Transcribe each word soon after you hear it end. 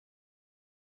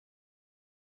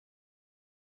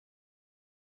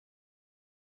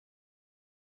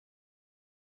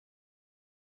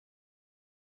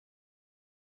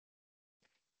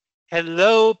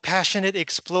Hello, passionate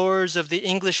explorers of the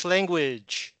English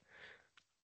language.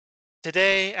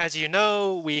 Today, as you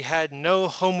know, we had no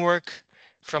homework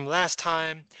from last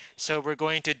time, so we're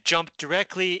going to jump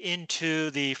directly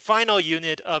into the final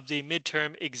unit of the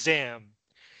midterm exam.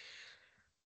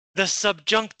 The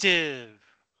subjunctive.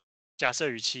 假设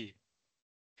语气.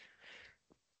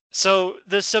 So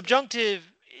the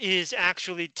subjunctive is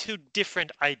actually two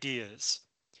different ideas.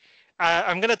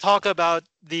 I'm going to talk about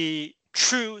the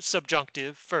true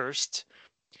subjunctive first,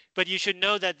 but you should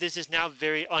know that this is now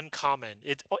very uncommon.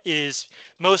 It is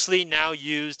mostly now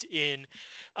used in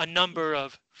a number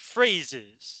of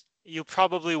phrases. You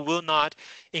probably will not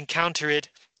encounter it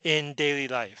in daily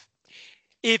life.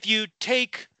 If you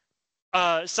take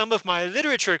some of my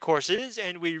literature courses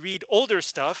and we read older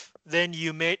stuff, then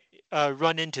you may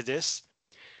run into this,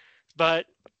 but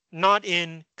not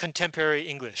in contemporary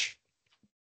English.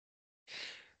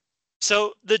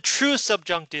 So the true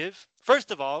subjunctive,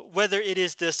 first of all, whether it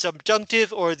is the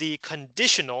subjunctive or the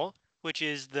conditional, which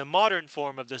is the modern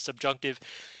form of the subjunctive,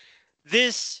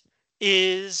 this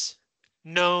is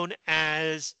known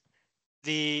as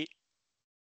the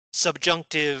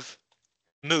subjunctive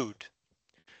mood.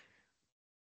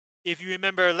 If you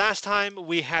remember last time,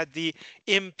 we had the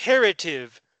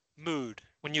imperative mood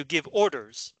when you give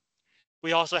orders.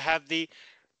 We also have the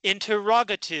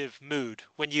interrogative mood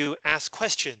when you ask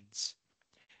questions.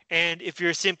 And if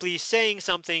you're simply saying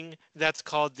something, that's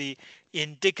called the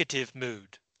indicative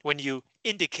mood, when you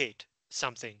indicate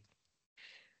something.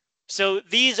 So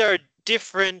these are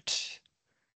different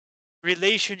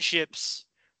relationships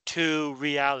to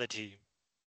reality.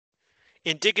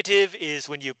 Indicative is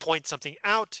when you point something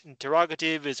out.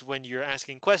 Interrogative is when you're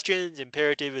asking questions.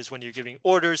 Imperative is when you're giving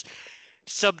orders.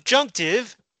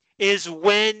 Subjunctive is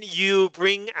when you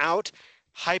bring out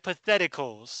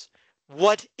hypotheticals.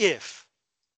 What if?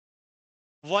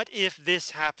 What if this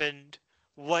happened?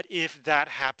 What if that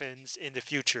happens in the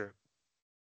future?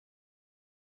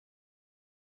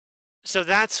 So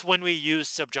that's when we use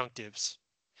subjunctives.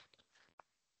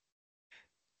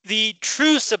 The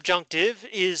true subjunctive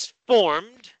is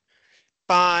formed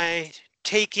by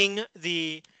taking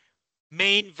the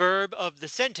main verb of the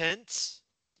sentence,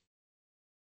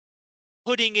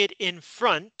 putting it in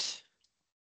front,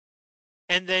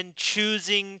 and then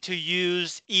choosing to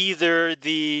use either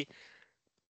the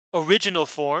original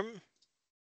form,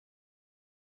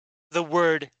 the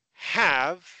word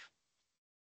have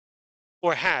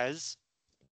or has,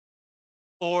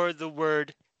 or the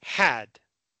word had,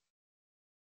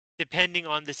 depending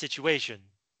on the situation.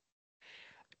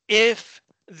 If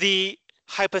the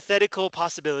hypothetical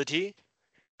possibility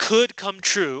could come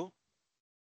true,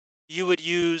 you would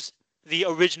use the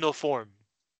original form.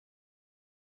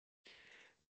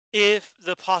 If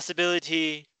the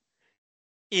possibility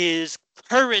is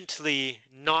currently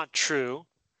not true,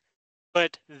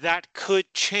 but that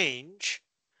could change,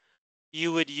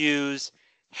 you would use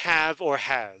have or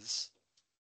has.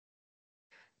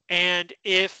 And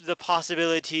if the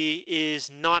possibility is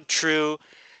not true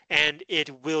and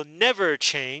it will never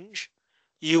change,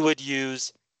 you would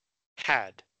use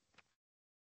had.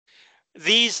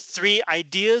 These three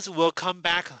ideas will come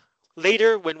back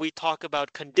later when we talk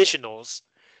about conditionals.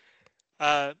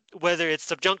 Whether it's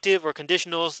subjunctive or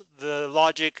conditionals, the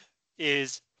logic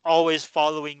is always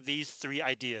following these three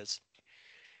ideas.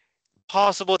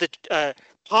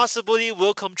 Possibly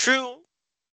will come true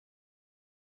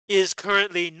is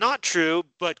currently not true,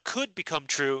 but could become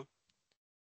true,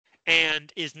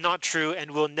 and is not true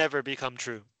and will never become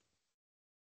true.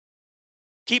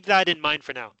 Keep that in mind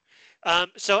for now.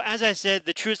 So as I said,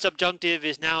 the true subjunctive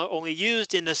is now only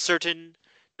used in a certain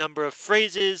number of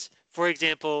phrases. For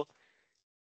example,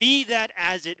 be that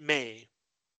as it may,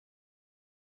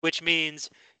 which means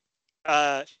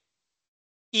uh,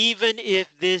 even if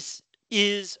this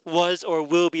is, was, or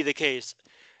will be the case.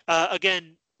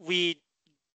 Again, we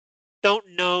don't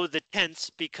know the tense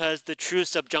because the true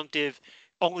subjunctive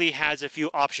only has a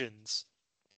few options.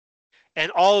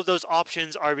 And all of those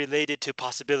options are related to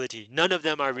possibility. None of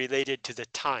them are related to the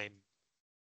time.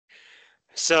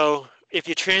 So if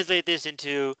you translate this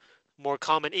into more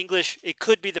common English, it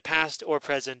could be the past or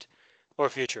present or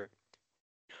future.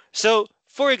 So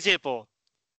for example,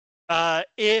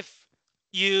 if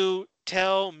you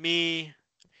tell me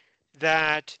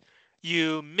that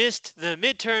you missed the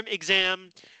midterm exam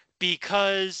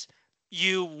because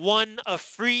you won a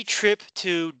free trip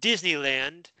to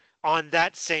Disneyland on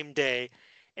that same day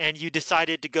and you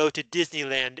decided to go to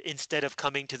Disneyland instead of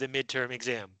coming to the midterm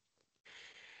exam.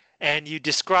 And you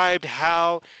described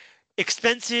how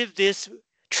expensive this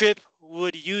trip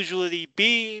would usually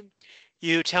be.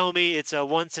 You tell me it's a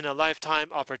once in a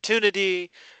lifetime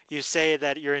opportunity. You say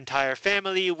that your entire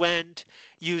family went.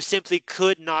 You simply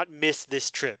could not miss this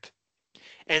trip.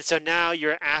 And so now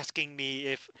you're asking me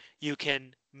if you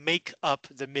can make up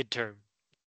the midterm.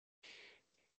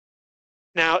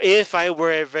 Now, if I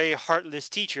were a very heartless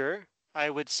teacher, I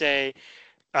would say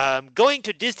going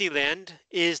to Disneyland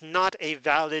is not a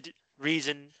valid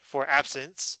reason for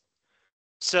absence.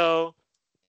 So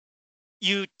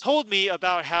you told me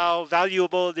about how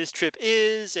valuable this trip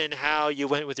is and how you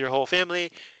went with your whole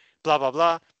family, blah, blah,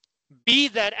 blah. Be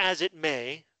that as it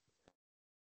may,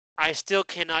 I still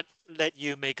cannot let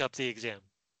you make up the exam.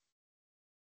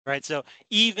 Right? So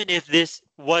even if this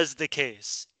was the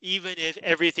case, even if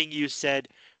everything you said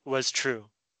was true.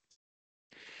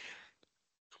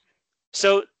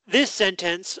 So this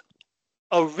sentence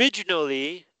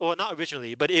originally, well, not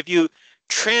originally, but if you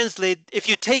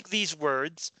take these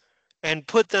words and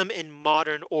put them in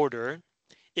modern order,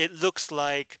 it looks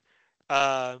like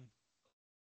uh,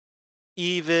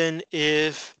 even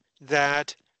if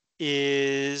that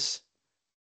is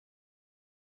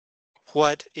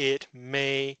what it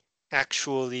may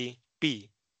actually be.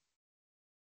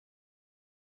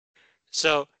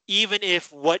 So even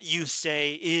if what you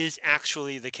say is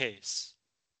actually the case.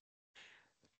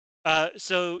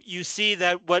 So you see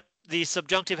that what the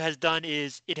subjunctive has done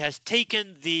is it has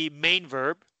taken the main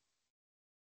verb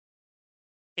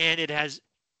and it has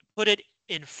put it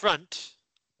in front.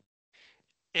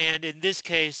 And in this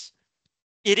case,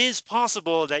 it is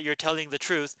possible that you're telling the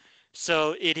truth.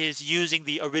 So it is using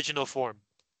the original form.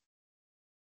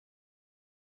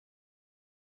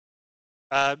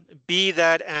 Uh, be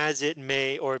that as it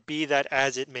may, or be that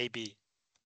as it may be.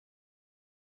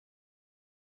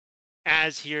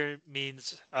 As here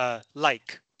means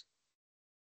like.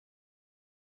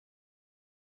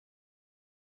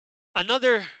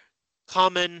 Another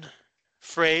common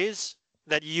phrase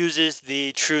that uses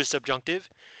the true subjunctive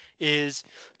is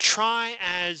try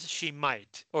as she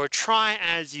might, or try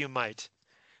as you might,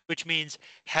 which means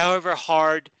however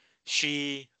hard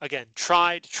she, again,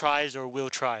 tried, tries, or will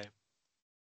try.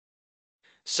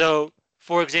 So,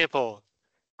 for example,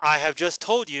 I have just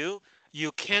told you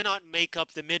you cannot make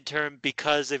up the midterm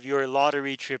because of your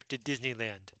lottery trip to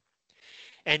Disneyland.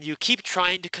 And you keep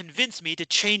trying to convince me to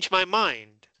change my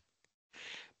mind.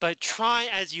 But try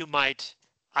as you might,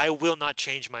 I will not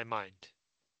change my mind.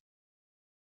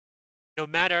 No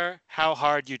matter how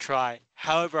hard you try,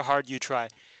 however hard you try,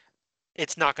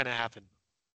 it's not going to happen.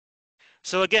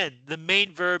 So again, the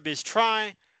main verb is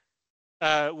try.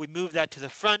 We move that to the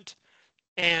front.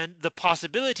 And the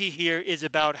possibility here is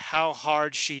about how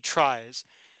hard she tries.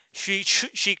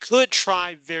 She could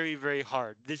try very, very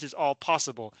hard. This is all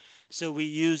possible. So we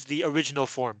use the original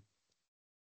form.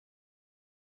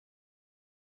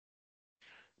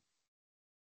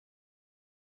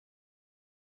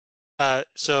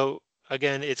 So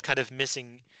again, it's kind of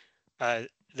missing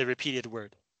the repeated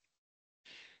word.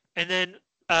 And then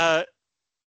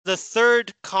the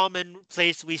third common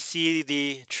place we see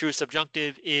the true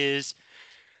subjunctive is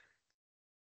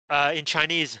in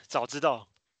Chinese, 早知道.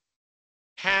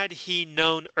 Had he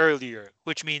known earlier,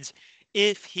 which means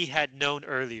if he had known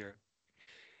earlier.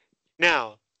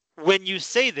 Now, when you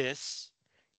say this,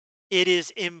 it is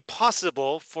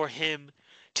impossible for him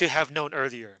to have known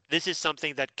earlier. This is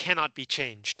something that cannot be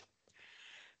changed.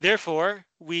 Therefore,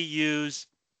 we use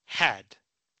had.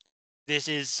 This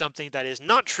is something that is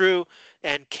not true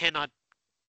and cannot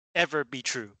ever be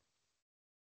true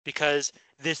because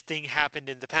this thing happened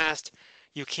in the past.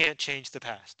 You can't change the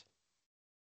past.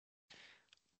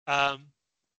 Um,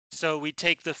 so we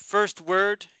take the first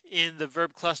word in the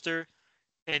verb cluster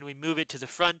and we move it to the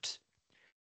front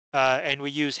and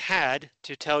we use had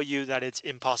to tell you that it's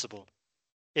impossible.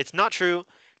 It's not true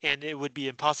and it would be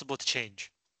impossible to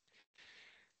change.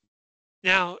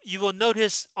 Now you will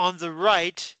notice on the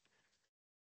right,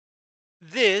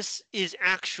 this is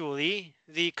actually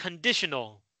the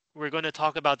conditional. We're going to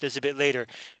talk about this a bit later.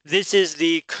 This is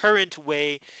the current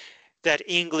way that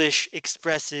English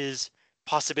expresses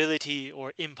possibility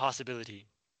or impossibility.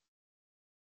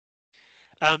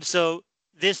 So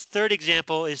this third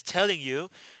example is telling you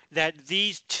that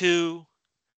these two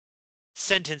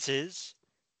sentences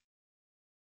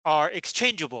are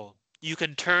exchangeable. You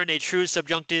can turn a true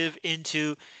subjunctive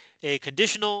into a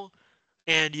conditional,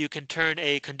 and you can turn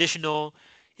a conditional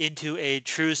into a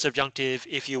true subjunctive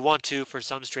if you want to for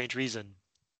some strange reason.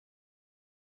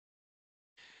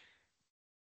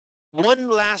 One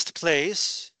last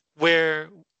place where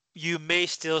you may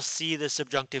still see the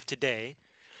subjunctive today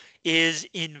is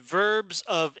in verbs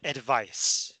of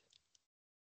advice.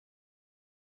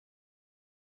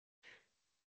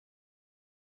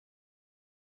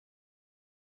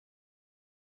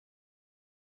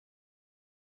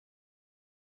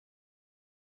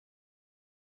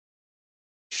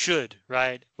 should,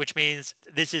 right? Which means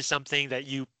this is something that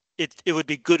it would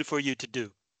be good for you to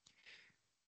do.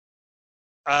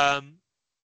 Um,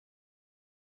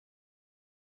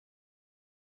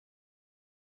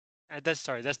 that's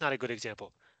not a good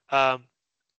example. Um,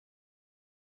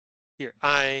 Here,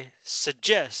 I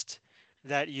suggest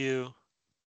that you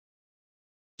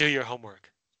do your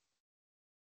homework.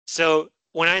 So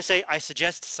when I say I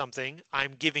suggest something,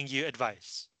 I'm giving you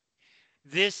advice.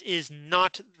 This is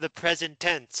not the present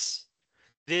tense.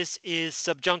 This is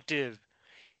subjunctive.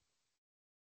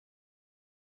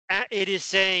 It is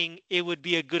saying it would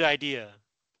be a good idea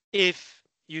if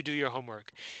you do your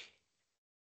homework.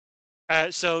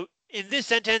 So in this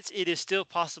sentence, it is still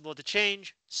possible to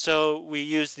change, so we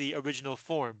use the original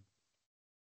form.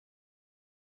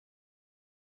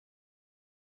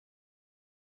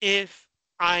 If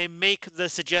I make the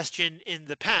suggestion in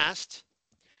the past,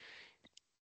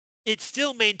 it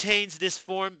still maintains this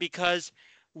form because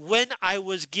when I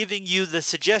was giving you the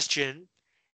suggestion,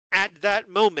 at that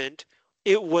moment,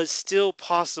 it was still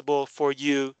possible for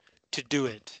you to do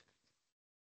it.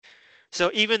 So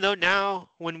even though now,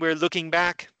 when we're looking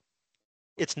back,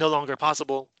 it's no longer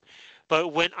possible, but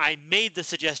when I made the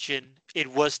suggestion, it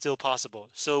was still possible.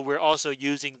 So we're also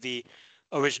using the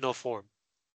original form.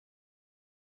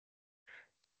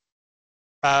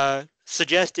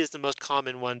 Suggest is the most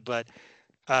common one, but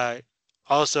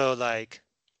also like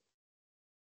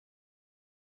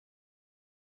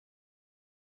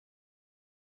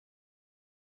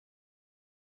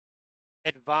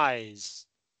advise,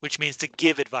 which means to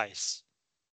give advice.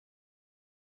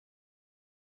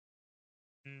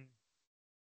 Mm,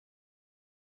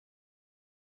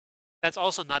 That's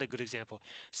also not a good example.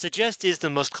 Suggest is the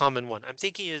most common one. I'm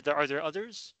thinking, are there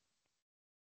others?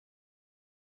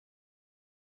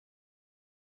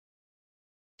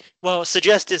 Well,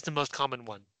 suggest is the most common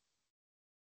one.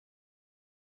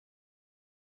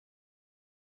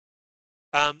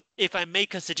 If I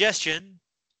make a suggestion,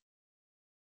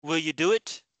 will you do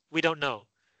it? We don't know.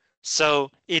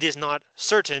 So it is not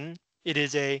certain. It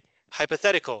is a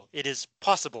hypothetical. It is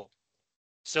possible.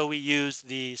 So we use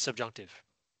the subjunctive.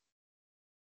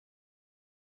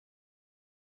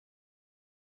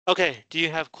 Okay, do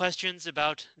you have questions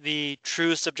about the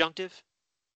true subjunctive?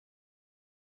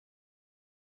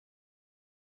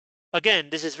 Again,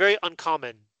 this is very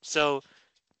uncommon. So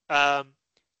um,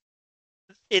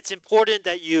 it's important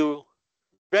that you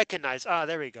recognize,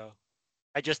 there we go.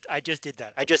 I just did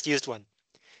that. I just used one.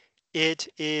 It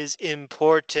is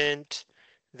important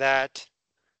that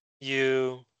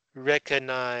you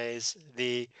recognize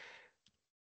the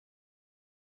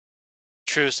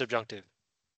true subjunctive.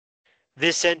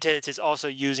 This sentence is also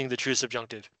using the true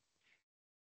subjunctive.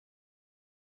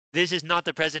 This is not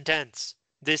the present tense.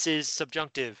 This is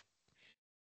subjunctive.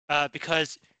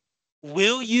 Because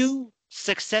will you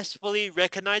successfully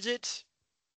recognize it?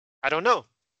 I don't know.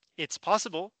 It's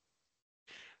possible.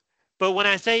 But when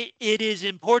I say it is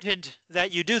important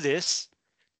that you do this,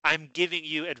 I'm giving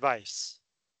you advice.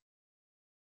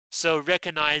 So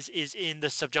recognize is in the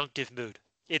subjunctive mood.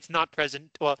 It's not present.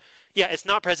 Well, yeah, it's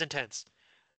not present tense.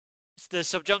 The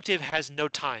subjunctive has no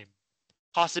time.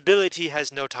 Possibility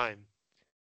has no time.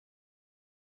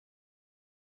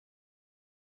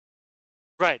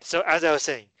 Right. So as I was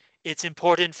saying, it's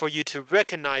important for you to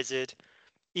recognize it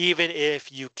even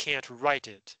if you can't write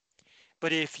it.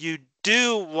 But if you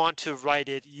do want to write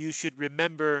it, you should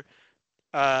remember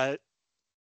uh,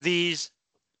 these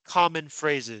common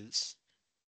phrases.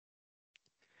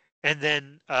 And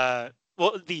then,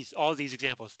 well, all these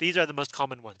examples, these are the most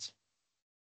common ones.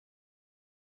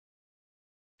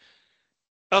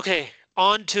 Okay,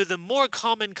 on to the more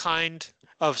common kind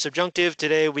of subjunctive.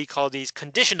 Today we call these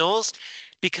conditionals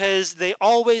because they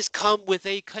always come with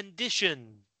a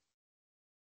condition.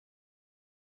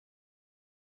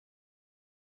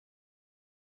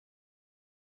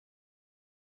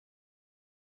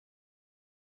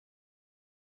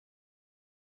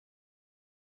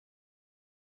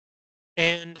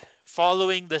 And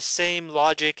following the same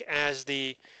logic as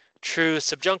the true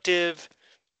subjunctive,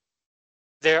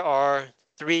 there are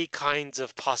three kinds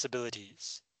of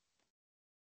possibilities.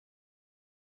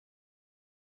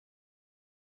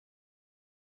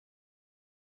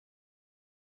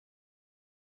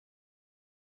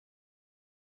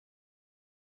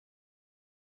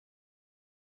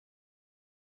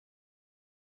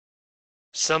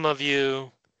 Some of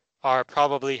you are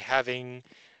probably having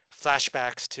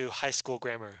flashbacks to high school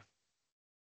grammar.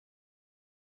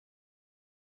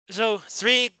 So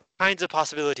three kinds of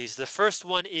possibilities. The first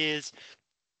one is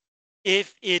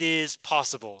if it is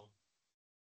possible.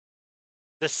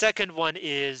 The second one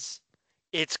is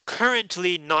it's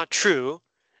currently not true,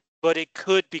 but it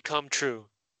could become true.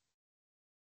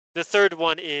 The third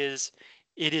one is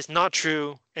it is not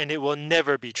true and it will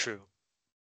never be true.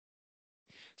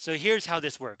 So here's how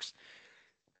this works.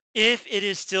 If it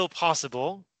is still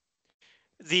possible,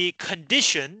 the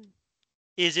condition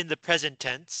is in the present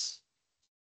tense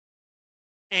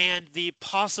and the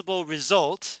possible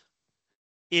result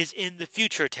is in the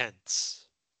future tense.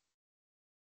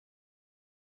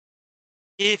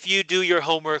 If you do your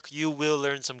homework, you will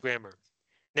learn some grammar.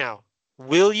 Now,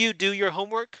 will you do your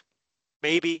homework?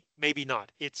 Maybe, maybe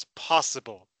not. It's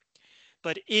possible.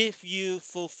 But if you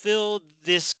fulfill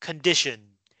this condition,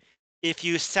 if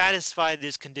you satisfy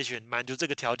this condition, 满足这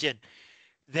个条件,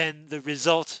 then the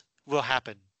result will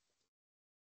happen.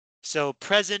 So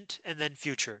present and then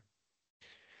future.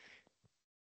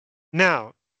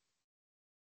 Now,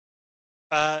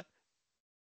 uh,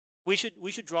 we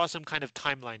should draw some kind of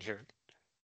timeline here.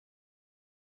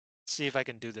 See if I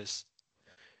can do this.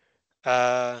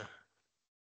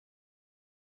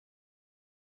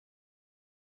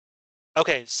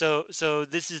 Okay, so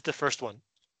this is the first one.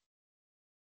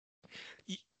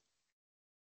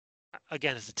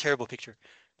 Again, it's a terrible picture.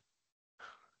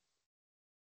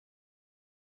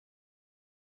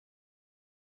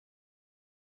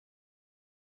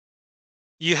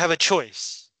 You have a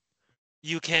choice.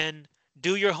 You can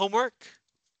do your homework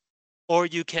or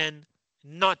you can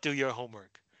not do your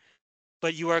homework.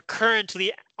 But you are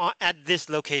currently at this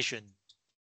location.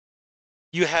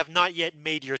 You have not yet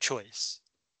made your choice.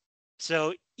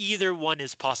 So either one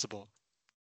is possible.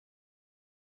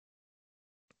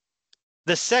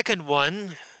 The second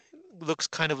one looks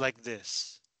kind of like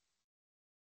this.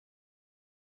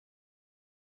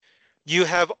 You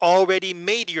have already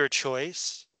made your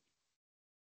choice,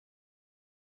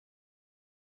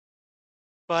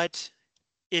 but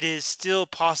it is still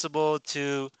possible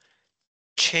to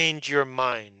change your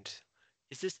mind.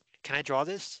 Can I draw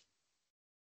this?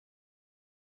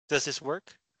 Does this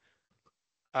work?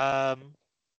 Um,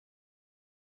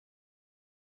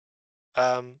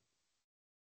 um,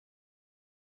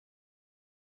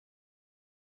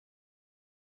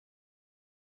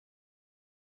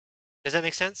 does that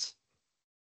make sense?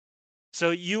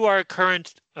 So you are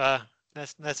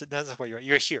that's where you're at.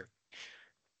 You're here.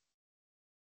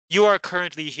 You are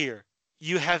currently here.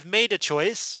 You have made a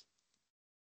choice,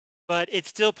 but it's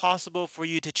still possible for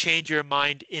you to change your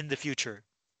mind in the future.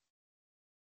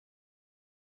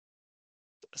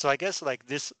 So I guess like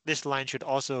this line should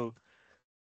also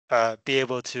be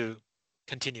able to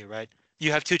continue, right?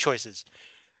 You have two choices.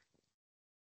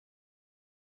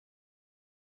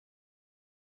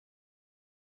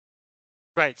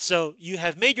 Right. So you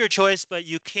have made your choice, but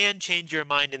you can change your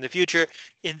mind in the future.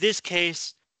 In this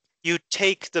case, you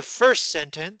take the first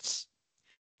sentence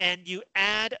and you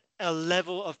add a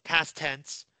level of past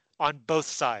tense on both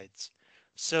sides.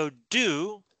 So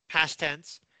do, past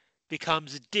tense,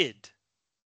 becomes did.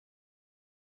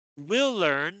 Will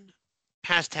learn,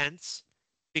 past tense,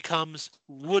 becomes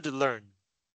would learn,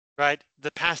 right?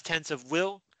 The past tense of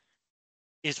will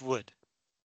is would.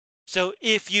 So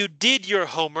if you did your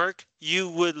homework, you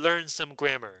would learn some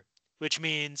grammar, which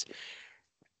means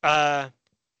at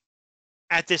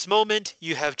this moment,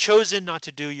 you have chosen not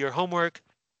to do your homework,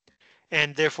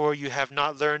 and therefore you have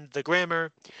not learned the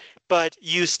grammar, but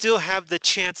you still have the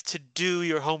chance to do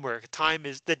your homework.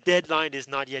 The deadline is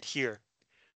not yet here.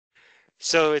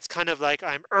 So it's kind of like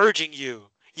I'm urging you.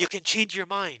 You can change your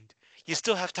mind. You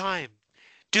still have time.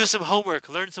 Do some homework,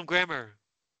 learn some grammar.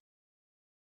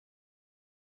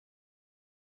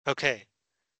 Okay.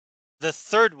 The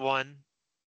third one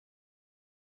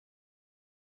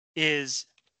is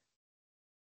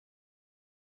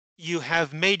you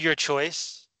have made your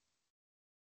choice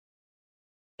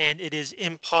and it is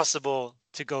impossible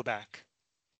to go back.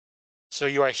 So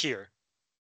you are here.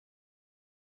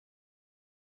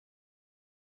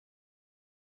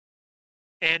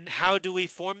 And how do we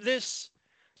form this?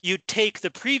 You take the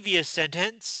previous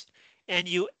sentence and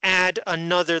you add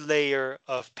another layer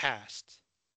of past.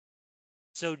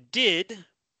 So did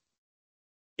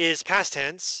is past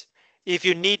tense. If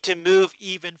you need to move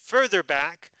even further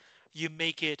back, you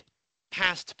make it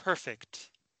past perfect,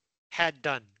 had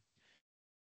done.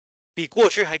 比过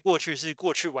去还过去是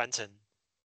过去完成.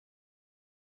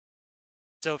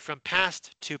 So from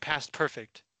past to past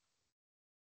perfect.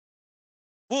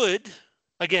 Would,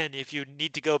 again, if you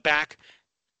need to go back,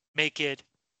 make it,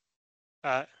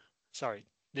 sorry,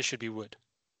 this should be would.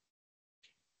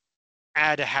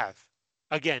 Add a have.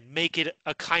 Again, make it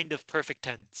a kind of perfect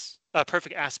tense, a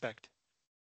perfect aspect.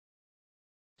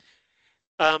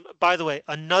 By the way,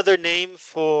 another name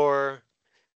for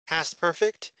past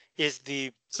perfect is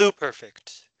the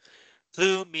pluperfect.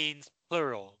 Flew means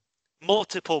plural,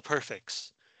 multiple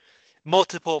perfects,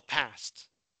 multiple past.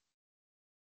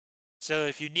 So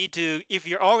if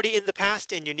you're already in the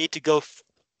past and you need to go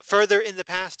further in the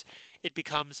past, it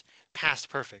becomes past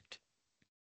perfect.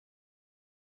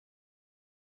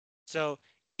 So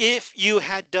if you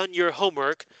had done your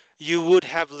homework, you would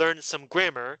have learned some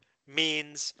grammar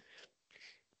means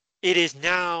it is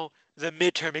now the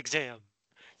midterm exam.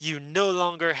 You no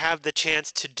longer have the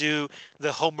chance to do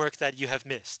the homework that you have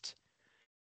missed.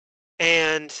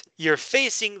 And you're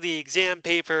facing the exam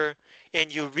paper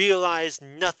and you realize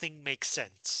nothing makes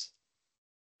sense.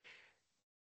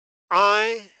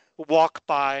 I walk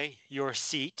by your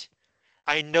seat.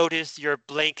 I notice your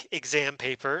blank exam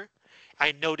paper.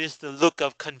 I notice the look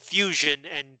of confusion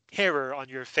and terror on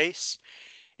your face.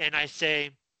 And I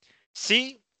say,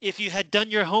 see, if you had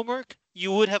done your homework,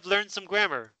 you would have learned some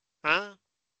grammar. Huh?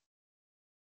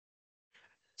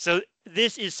 So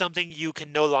this is something you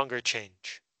can no longer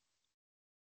change.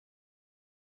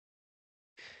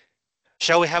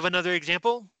 Shall we have another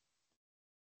example?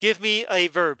 Give me a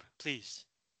verb, please.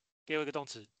 给我一个动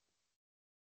词.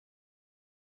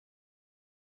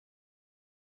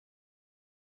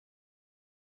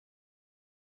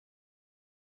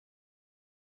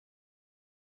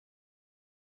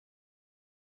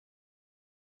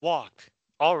 Walk.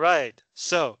 All right.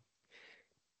 So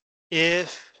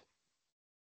if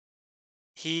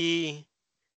he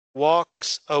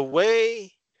walks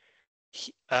away,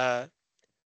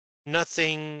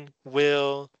 nothing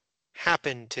will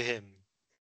happen to him.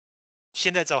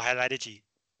 现在走还来得及.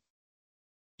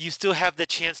 You still have the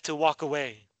chance to walk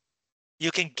away.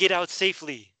 You can get out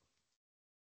safely.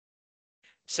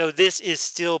 So this is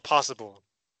still possible.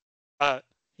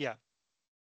 Yeah.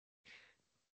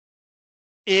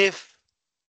 If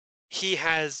he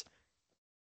has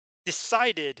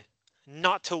decided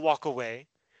not to walk away,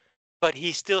 but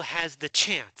he still has the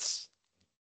chance,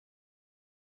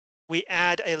 we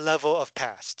add a level of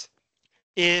past.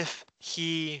 If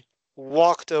he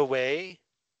walked away,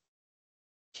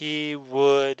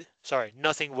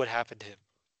 nothing would happen to him.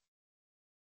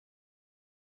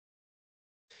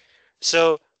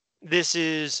 So this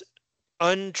is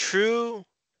untrue,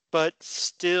 but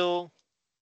still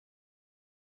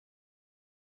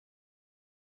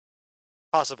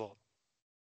possible.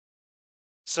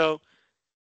 So,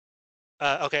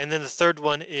 okay, and then the third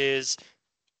one is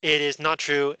it is not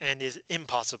true and is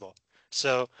impossible.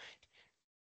 So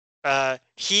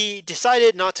he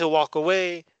decided not to walk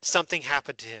away. Something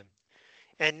happened to him.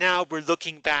 And now we're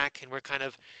looking back and we're kind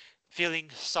of feeling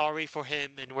sorry for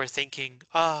him and we're thinking,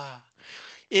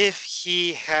 if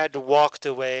he had walked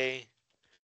away,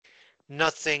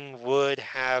 nothing would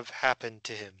have happened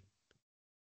to him.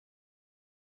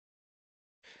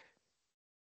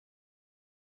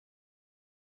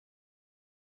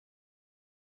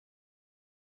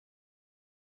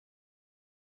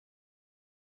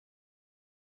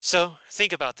 So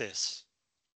think about this.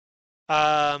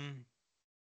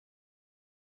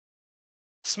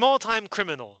 Small-time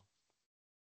criminal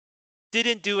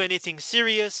didn't do anything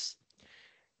serious,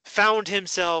 found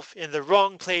himself in the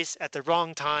wrong place at the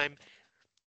wrong time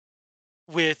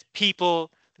with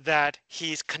people that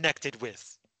he's connected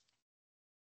with.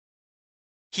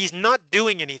 He's not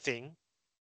doing anything,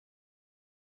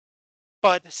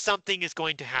 but something is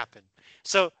going to happen.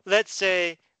 So let's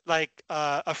say like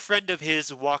a friend of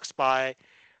his walks by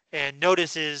and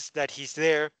notices that he's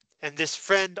there, and this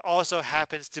friend also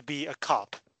happens to be a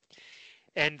cop.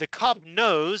 And the cop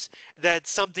knows that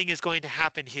something is going to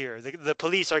happen here. The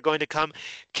police are going to come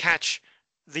catch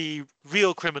the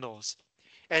real criminals.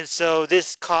 And so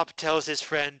this cop tells his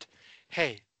friend,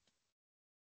 hey,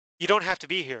 you don't have to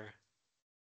be here.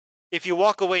 If you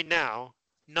walk away now,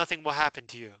 nothing will happen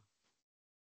to you.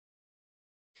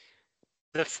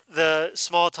 The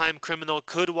small-time criminal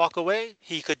could walk away.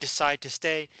 He could decide to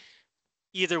stay.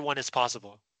 Either one is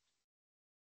possible.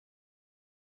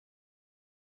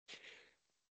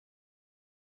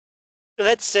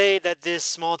 Let's say that this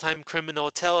small-time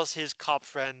criminal tells his cop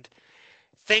friend,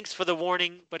 thanks for the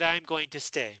warning, but I'm going to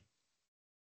stay.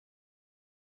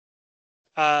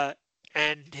 Uh,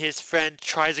 and his friend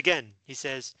tries again. He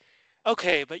says,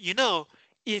 okay, but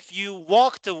if you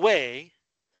walked away,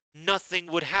 nothing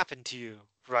would happen to you,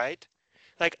 right?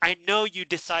 Like, I know you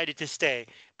decided to stay,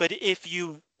 but if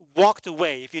you walked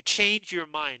away, if you changed your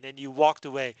mind and you walked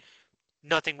away,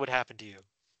 nothing would happen to you.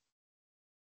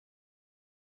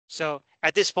 So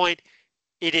at this point,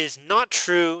 it is not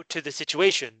true to the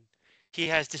situation. He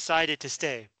has decided to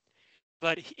stay,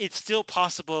 but it's still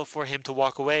possible for him to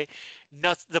walk away.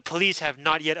 The police have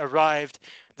not yet arrived.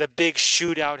 The big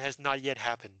shootout has not yet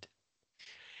happened.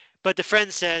 But the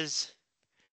friend says,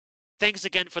 thanks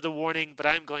again for the warning, but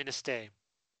I'm going to stay.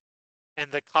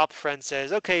 And the cop friend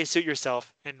says, okay, suit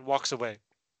yourself, and walks away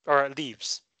or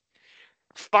leaves.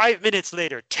 5 minutes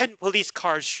later, 10 police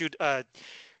cars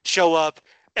show up.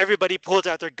 Everybody pulls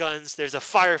out their guns. There's a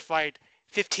firefight,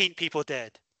 15 people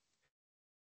dead.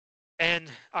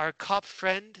 And our cop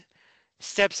friend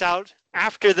steps out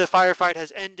after the firefight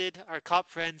has ended. Our cop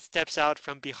friend steps out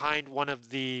from behind one of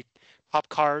the cop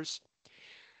cars,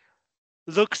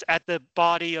 looks at the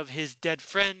body of his dead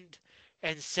friend,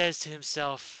 and says to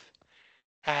himself,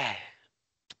 ah,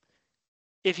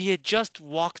 if he had just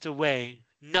walked away,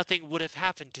 nothing would have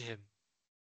happened to him.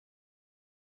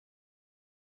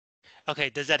 Okay,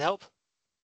 does that help?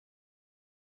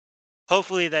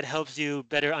 Hopefully that helps you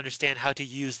better understand how to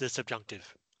use the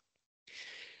subjunctive.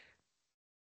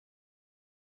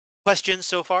 Questions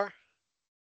so far?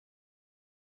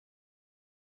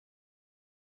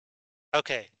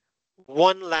 Okay,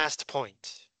 one last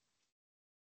point.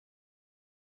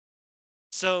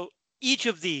 So each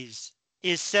of these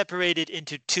is separated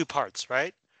into two parts,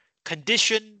 right?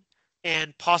 Condition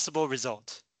and possible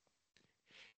result.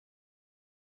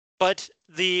 But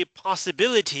the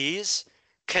possibilities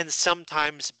can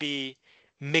sometimes be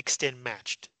mixed and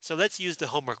matched. So let's use the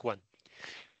homework one.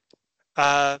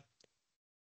 The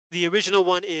original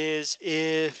one is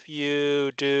if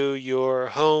you do your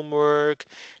homework,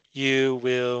 you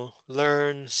will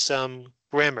learn some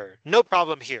grammar. No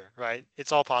problem here, right?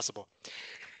 It's all possible.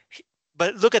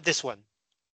 But look at this one.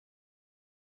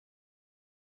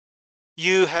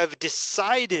 You have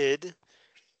decided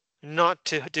not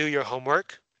to do your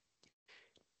homework,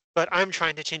 but I'm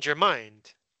trying to change your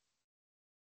mind.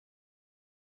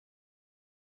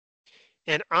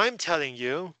 And I'm telling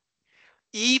you,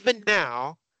 even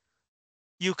now,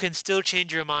 you can still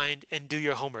change your mind and do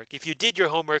your homework. If you did your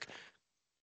homework,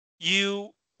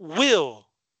 you will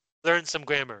learn some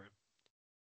grammar.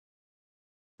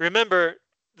 Remember,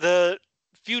 the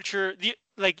future,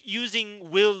 like using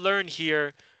will learn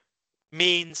here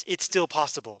means it's still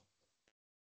possible.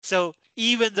 So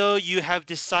even though you have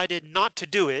decided not to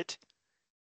do it,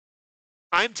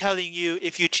 I'm telling you,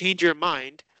 if you change your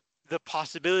mind, the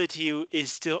possibility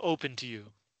is still open to you.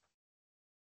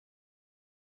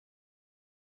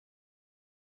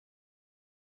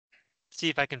 See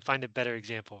if I can find a better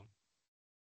example.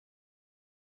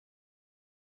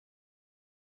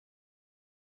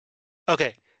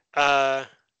 Okay. Uh,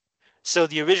 so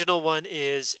the original one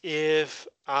is if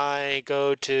I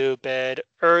go to bed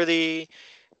early,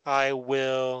 I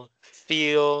will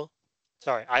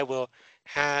I will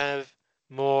have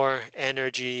more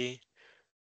energy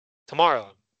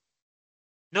tomorrow.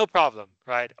 No problem,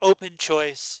 right? Open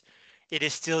choice. It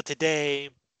is still today.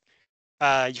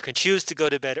 You can choose to go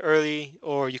to bed early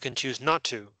or you can choose not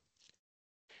to.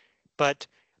 But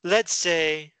let's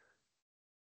say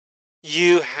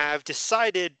you have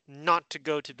decided not to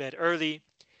go to bed early.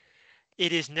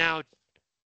 It is now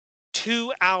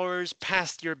 2 hours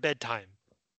past your bedtime.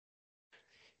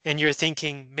 And you're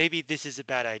thinking, maybe this is a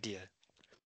bad idea.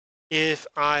 If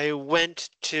I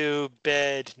went to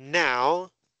bed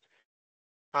now,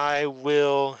 I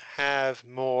will have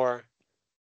more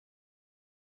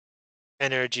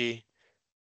energy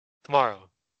tomorrow.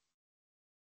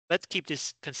 Let's keep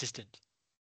this consistent.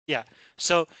 Yeah.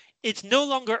 So it's no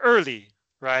longer early,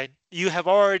 right? You have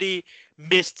already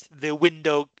missed the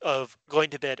window of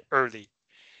going to bed early,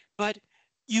 but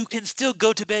you can still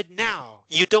go to bed now.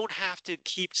 You don't have to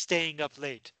keep staying up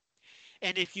late.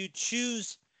 And if you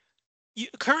choose,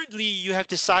 currently you have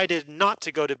decided not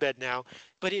to go to bed now,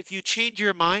 but if you change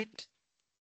your mind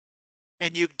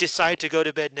and you decide to go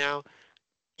to bed now,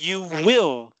 you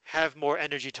will have more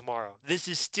energy tomorrow. This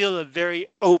is still a very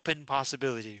open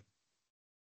possibility.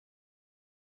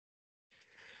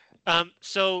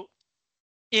 So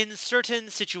in certain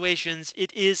situations,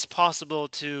 it is possible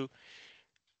to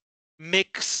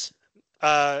mix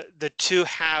the two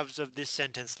halves of this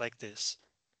sentence like this.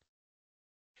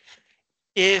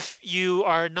 If you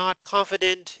are not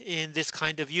confident in this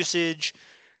kind of usage,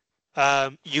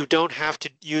 you don't have to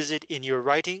use it in your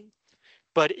writing.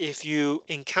 But if you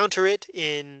encounter it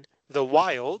in the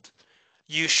wild,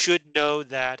 you should know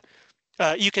that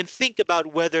you can think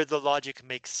about whether the logic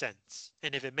makes sense.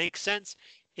 And if it makes sense,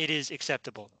 it is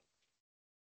acceptable.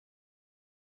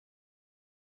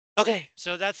 Okay,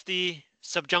 so that's the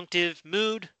subjunctive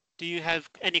mood. Do you have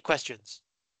any questions?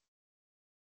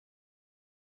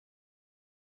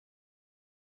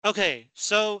 Okay,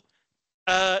 so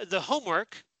the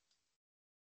homework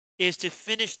is to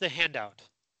finish the handout,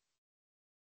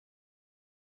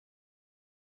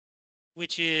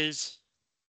 which is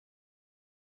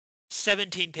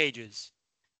 17 pages.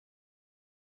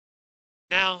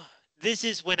 Now, this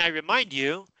is when I remind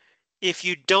you, if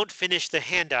you don't finish the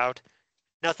handout,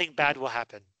 nothing bad will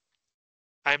happen.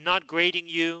 I'm not grading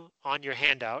you on your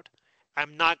handout.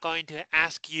 I'm not going to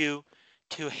ask you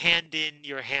to hand in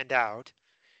your handout.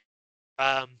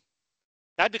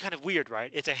 That'd be kind of weird,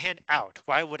 right? It's a handout.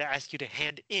 Why would I ask you to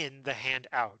hand in the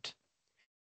handout?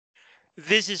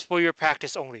 This is for your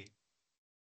practice only.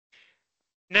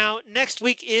 Now, next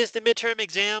week is the midterm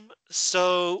exam,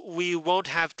 so we won't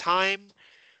have time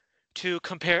to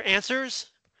compare answers.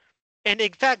 And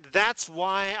in fact, that's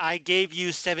why I gave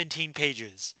you 17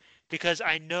 pages, because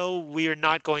I know we're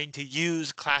not going to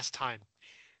use class time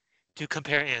to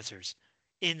compare answers.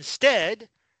 Instead,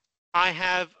 I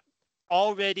have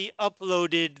already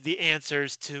uploaded the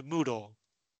answers to Moodle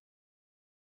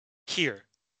here.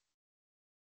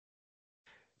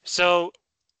 So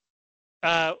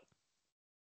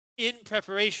in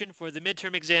preparation for the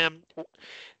midterm exam,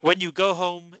 when you go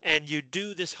home and you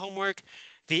do this homework,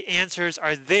 the answers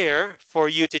are there for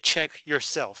you to check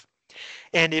yourself.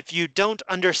 And if you don't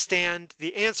understand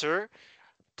the answer,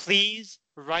 please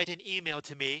write an email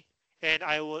to me and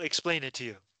I will explain it to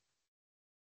you.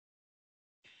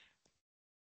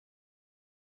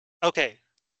 Okay.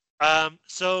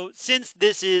 So since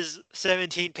this is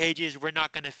 17 pages, we're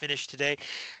not going to finish today.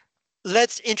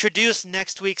 Let's introduce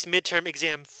next week's midterm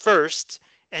exam first,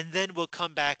 and then we'll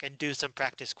come back and do some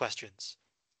practice questions.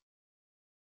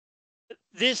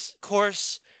 This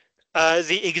course,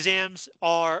 the exams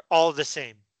are all the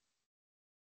same.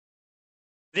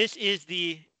 This is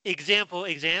the example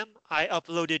exam I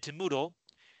uploaded to Moodle.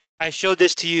 I showed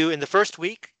this to you in the first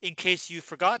week. In case you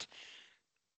forgot,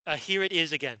 here it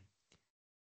is again.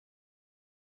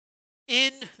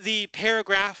 In the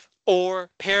paragraph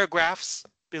or paragraphs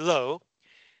below,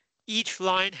 each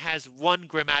line has one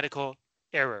grammatical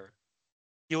error.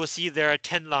 You will see there are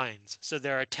 10 lines, so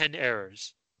there are 10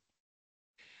 errors.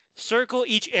 Circle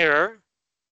each error,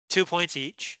 2 points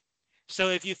each. So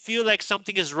if you feel like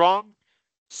something is wrong,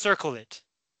 circle it.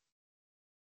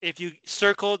 If you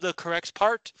circle the correct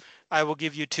part, I will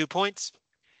give you 2 points.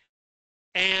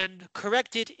 And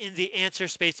correct it in the answer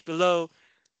space below.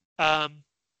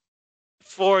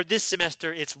 For this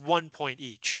semester, it's 1 point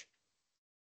each.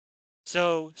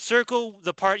 So circle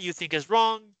the part you think is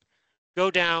wrong, go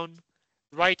down,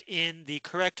 write in the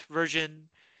correct version.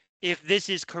 If this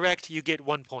is correct, you get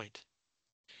 1 point.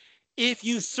 If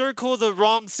you circle the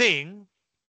wrong thing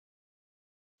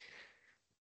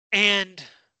and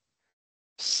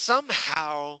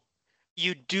somehow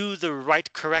you do the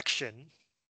right correction,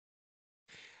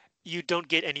 you don't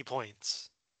get any points.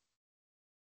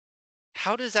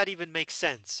 How does that even make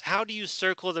sense? How do you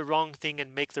circle the wrong thing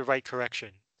and make the right correction?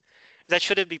 That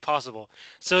shouldn't be possible.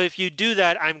 So if you do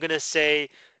that, I'm going to say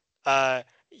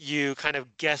you kind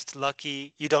of guessed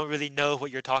lucky. You don't really know what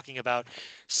you're talking about.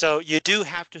 So you do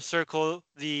have to circle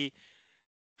the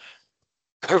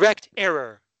correct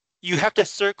error. You have to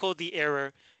circle the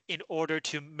error in order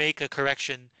to make a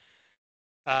correction.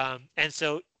 And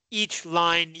so each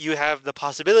line you have the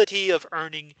possibility of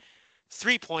earning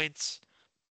 3 points.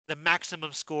 The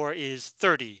maximum score is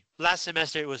 30. Last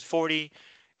semester it was 40.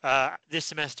 This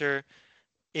semester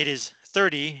it is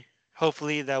 30.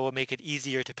 Hopefully that will make it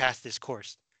easier to pass this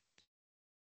course.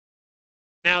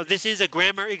 Now, this is a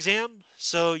grammar exam,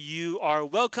 so you are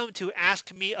welcome to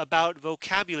ask me about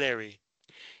vocabulary.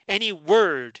 Any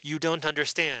word you don't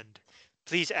understand,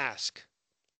 please ask.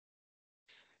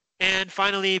 And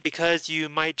finally, because you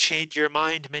might change your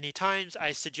mind many times,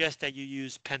 I suggest that you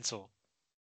use pencil.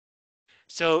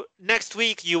 So next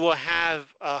week, you will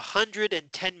have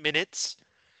 110 minutes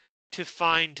to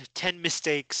find 10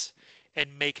 mistakes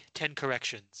and make 10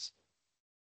 corrections.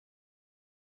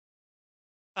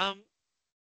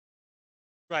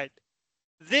 Right.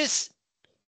 This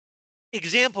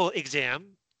example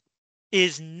exam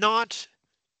is not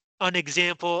an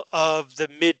example of the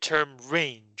midterm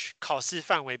range. 考试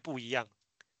范围不一样.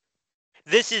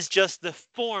 This is just the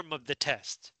form of the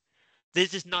test.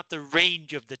 This is not the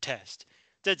range of the test.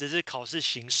 这只是考试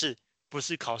形式，不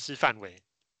是考试范围.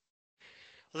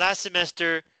 Last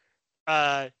semester,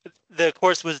 the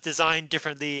course was designed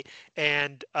differently,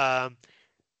 and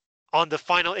on the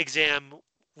final exam,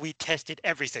 we tested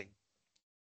everything,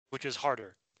 which was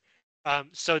harder.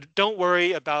 So don't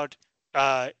worry about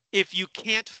if you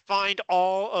can't find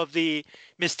all of the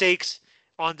mistakes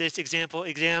on this example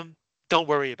exam, don't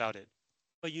worry about it.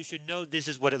 But you should know this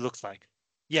is what it looks like.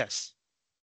 Yes.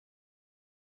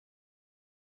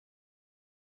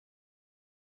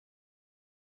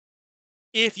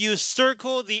 If you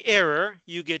circle the error,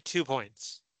 you get 2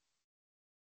 points.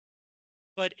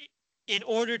 But in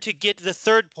order to get the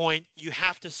third point, you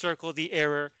have to circle the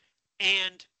error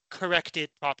and correct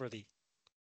it properly.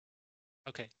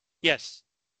 Okay. Yes.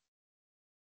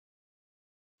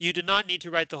 You do not need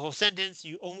to write the whole sentence.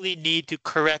 You only need to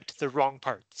correct the wrong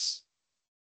parts.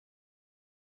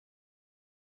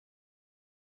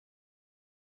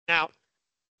 Now,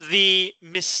 the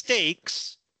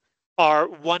mistakes are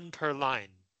one per line,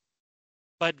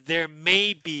 but there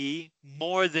may be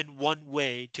more than one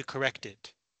way to correct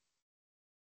it.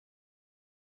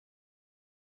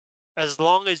 As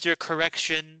long as your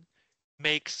correction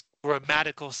makes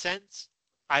grammatical sense,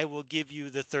 I will give you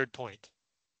the third point.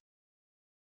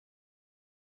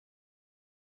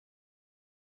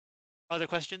 Other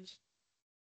questions?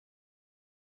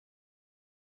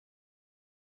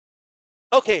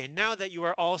 Okay, now that you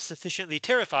are all sufficiently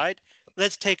terrified,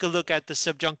 let's take a look at the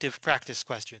subjunctive practice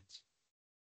questions.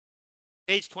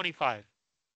 Page 25.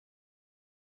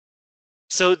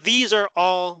 So these are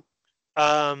all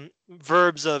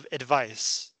verbs of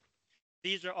advice.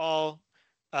 These are all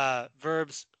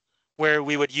verbs where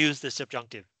we would use the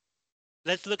subjunctive.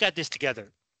 Let's look at this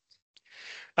together.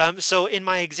 So in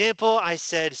my example, I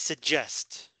said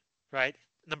suggest, right?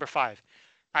 Number 5.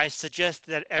 I suggest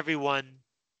that everyone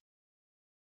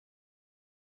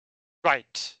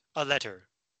write a letter.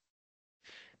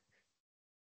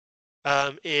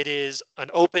 It is an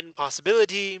open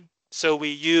possibility, so we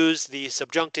use the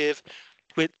subjunctive,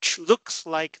 which looks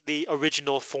like the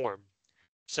original form.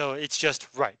 So it's just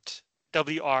write,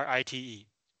 W-R-I-T-E.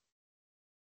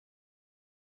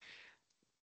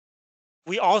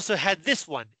 We also had this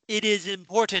one. It is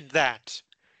important that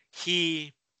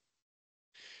he,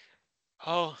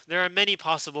 oh, there are many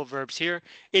possible verbs here.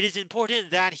 It is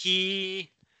important that he,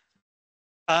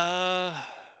 uh,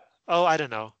 oh, I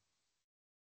don't know.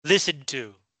 Listen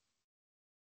to.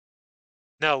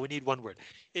 No, we need one word.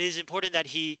 It is important that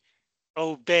he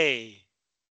obey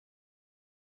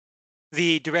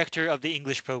the director of the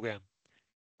English program,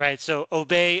 right? So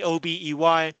obey,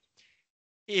 O-B-E-Y,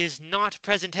 is not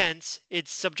present tense,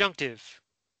 it's subjunctive.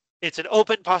 It's an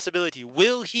open possibility.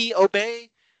 Will he obey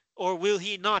or will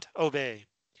he not obey?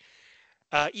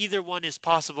 Either one is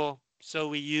possible, so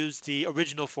we use the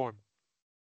original form.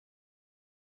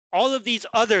 All of these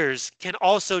others can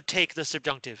also take the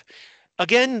subjunctive.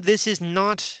 Again, this is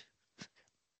not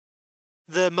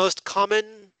the most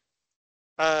common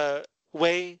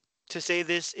way to say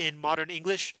this in modern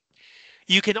English.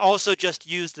 You can also just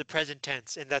use the present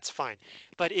tense, and that's fine.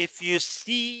 But if you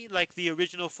see like the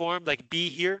original form, like be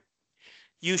here,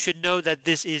 you should know that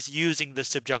this is using the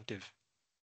subjunctive.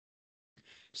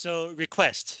 So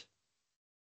request.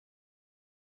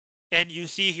 And you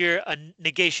see here a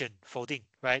negation, 否定,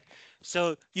 right?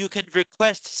 So you can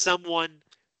request someone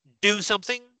do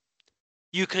something.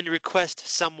 You can request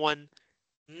someone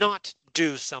not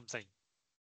do something.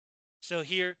 So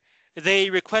here they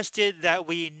requested that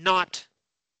we not,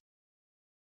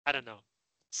 I don't know,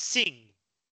 sing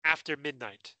after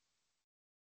midnight.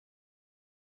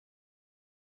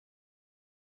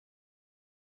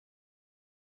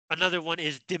 Another one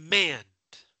is demand.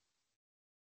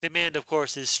 Demand, of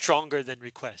course, is stronger than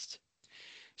request.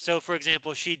 So for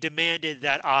example, she demanded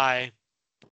that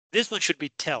this one should be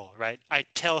tell, right? I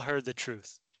tell her the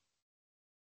truth.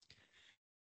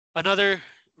 Another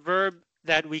verb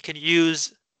that we can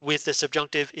use with the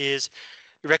subjunctive is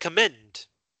recommend,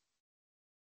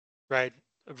 right?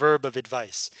 A verb of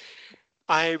advice.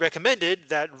 I recommended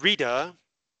that Rita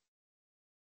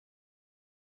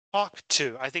talk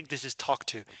to, I think this is talk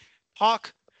to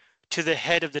the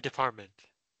head of the department.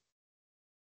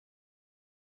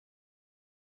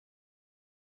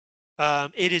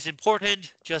 It is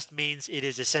important just means it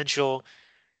is essential,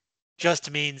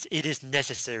 just means it is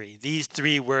necessary. These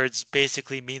three words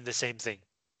basically mean the same thing.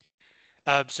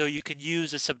 So you can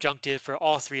use a subjunctive for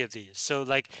all three of these. So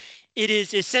like, it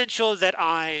is essential that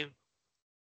I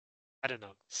don't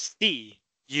know, see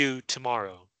you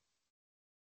tomorrow.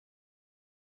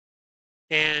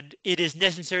 And it is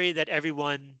necessary that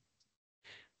everyone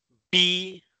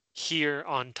be here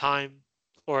on time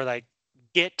or like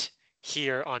get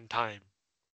here on time.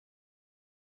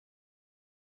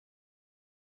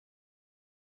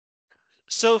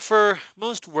 So for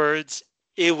most words,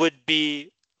 it would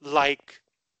be like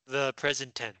the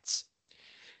present tense.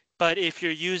 But if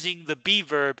you're using the be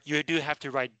verb, you do have to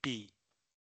write be.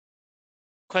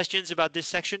 Questions about this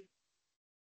section?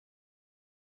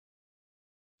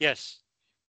 Yes.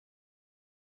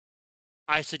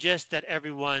 I suggest that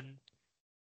everyone,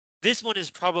 this one is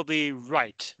probably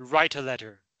write a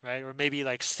letter, right? Or maybe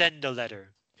like send a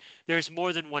letter. There's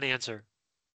more than one answer.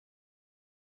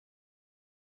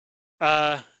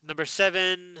 Number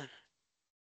 7,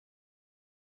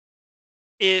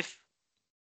 If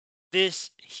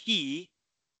this he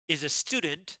is a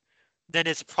student, then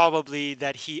it's probably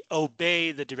that he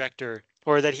obey the director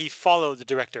or that he follow the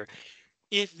director.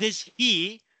 If this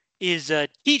he is a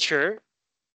teacher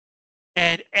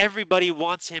and everybody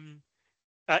wants him,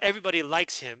 everybody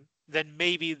likes him, then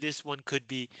maybe this one could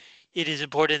be, it is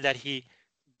important that he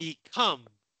become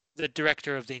the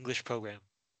director of the English program.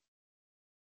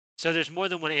 So there's more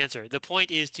than one answer. The point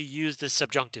is to use the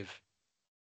subjunctive.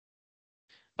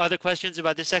 Other questions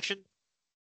about this section?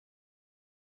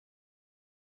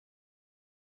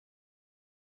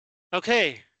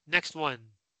 Okay, next one.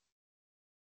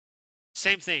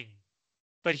 Same thing,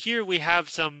 but here we have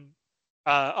some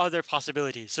other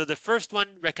possibilities. So the first one,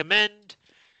 recommend,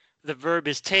 the verb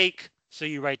is take, so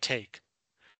you write take.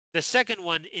 The second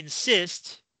one,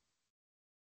 insist,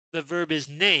 the verb is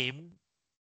name,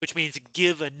 which means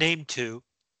give a name to.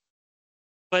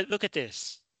 But look at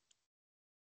this.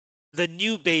 The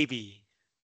new baby.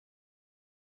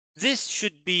 This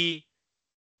should be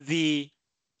the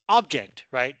object,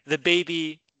 right? The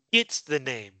baby gets the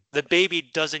name. The baby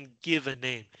doesn't give a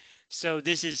name. So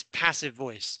this is passive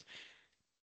voice.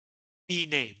 Be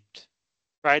named,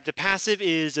 right? The passive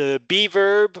is a be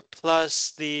verb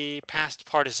plus the past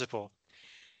participle.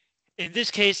 In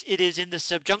this case, it is in the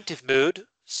subjunctive mood,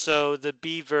 so the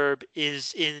be verb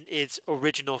is in its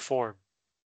original form.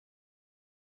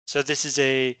 So this is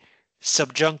a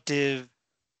subjunctive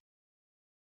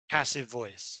passive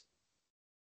voice.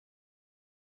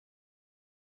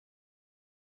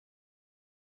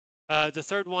 The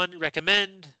third one,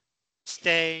 recommend,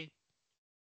 stay.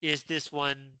 Is this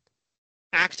one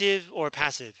active or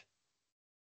passive?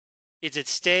 Is it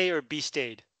stay or be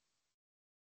stayed?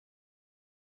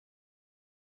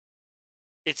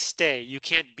 It's stay. You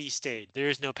can't be stayed. There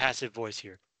is no passive voice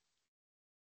here.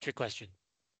 Trick question.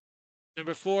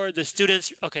 Number 4, the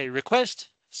students, okay, request.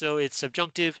 So it's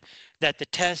subjunctive that the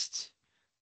test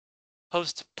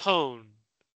postpone.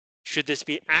 Should this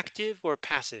be active or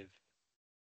passive?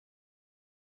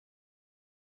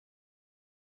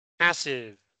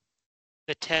 Passive.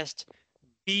 The test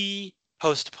be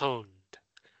postponed.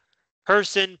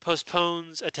 Person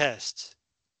postpones a test.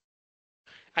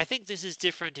 I think this is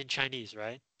different in Chinese,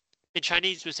 right? In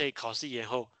Chinese, we say 考试延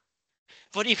后.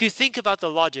 But if you think about the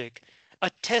logic,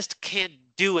 a test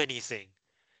can't do anything.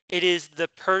 It is the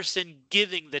person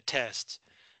giving the test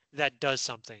that does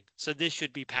something. So this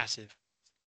should be passive.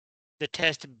 The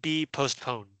test be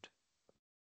postponed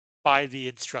by the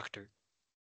instructor.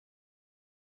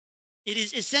 It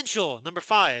is essential. Number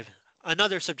 5,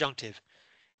 another subjunctive.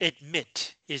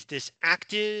 Admit. Is this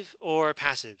active or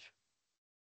passive?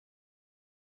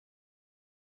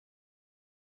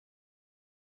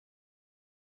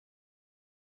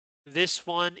 This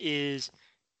one is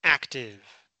active.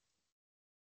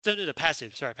 No,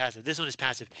 passive. Sorry, passive. This one is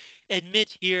passive.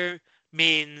 Admit here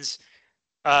means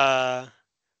uh,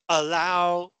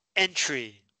 allow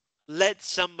entry. Let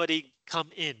somebody come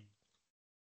in.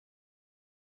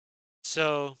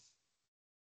 So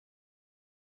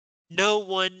no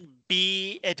one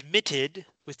be admitted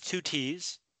with 2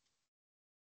 T's,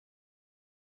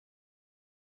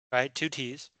 right? 2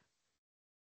 T's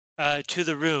to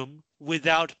the room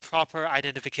without proper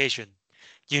identification.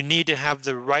 You need to have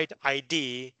the right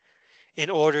ID in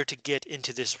order to get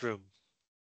into this room.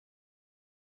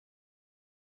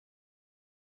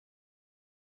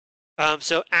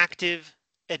 So active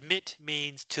admit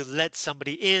means to let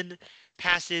somebody in.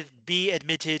 Passive be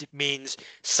admitted means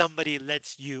somebody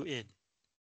lets you in.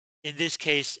 In this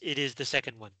case, it is the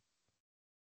second one.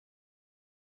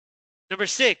 Number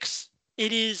 6,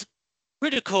 it is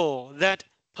critical that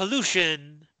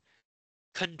pollution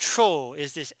control.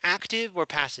 Is this active or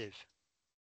passive?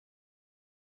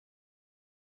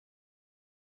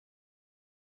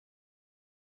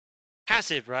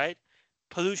 Passive, right?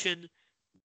 Pollution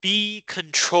be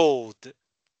controlled.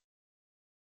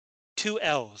 2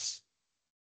 L's.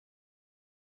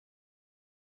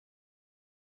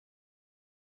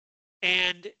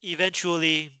 And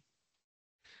eventually,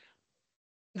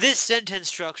 this sentence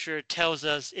structure tells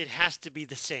us it has to be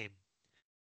the same.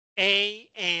 A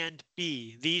and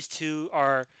B, these two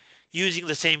are using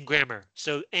the same grammar.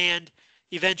 So and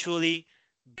eventually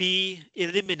be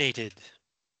eliminated.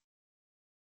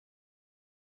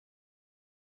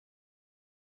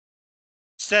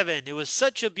 7, it was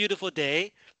such a beautiful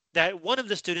day that one of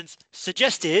the students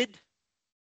suggested,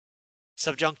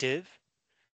 subjunctive,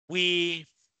 we,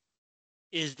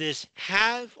 is this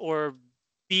have or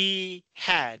be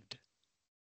had?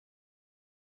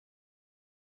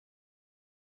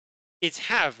 It's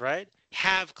have, right?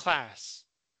 Have class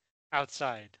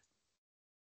outside.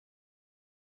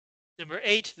 Number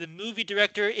 8, the movie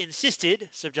director insisted,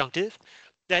 subjunctive,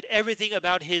 that everything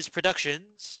about his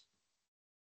productions.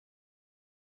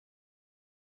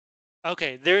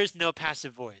 Okay, there is no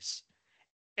passive voice.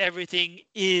 Everything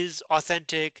is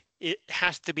authentic. It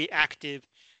has to be active.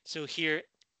 So here,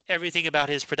 everything about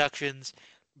his productions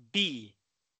be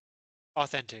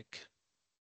authentic.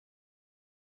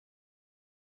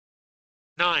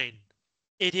 9,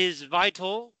 it is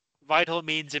vital. Vital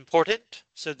means important.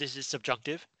 So this is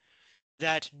subjunctive.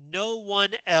 That no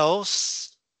one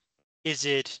else, is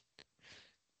it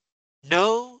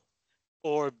know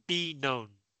or be known?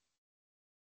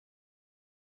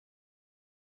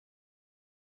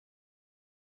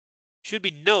 Should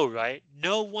be no, right?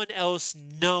 No one else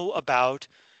know about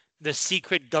the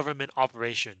secret government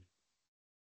operation.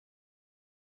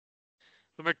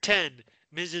 Number 10,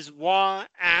 Mrs. Wah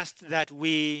asked that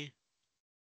we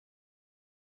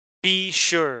be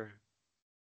sure.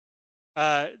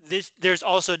 There's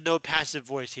also no passive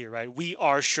voice here, right? We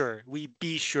are sure. We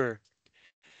be sure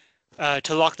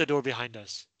to lock the door behind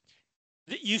us.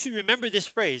 You should remember this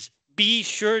phrase. Be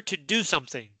sure to do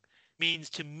something means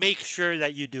to make sure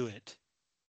that you do it.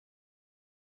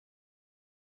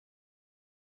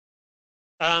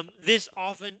 This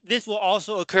will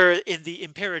also occur in the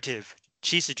imperative,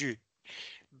 祈使句.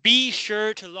 Be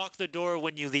sure to lock the door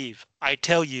when you leave. I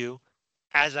tell you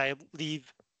as I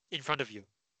leave in front of you.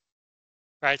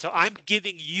 Right? So I'm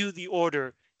giving you the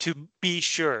order to be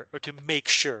sure or to make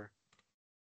sure.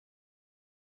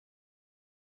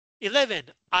 11.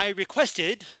 I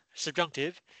requested,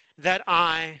 subjunctive, that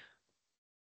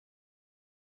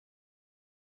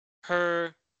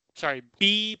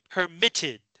be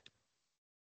permitted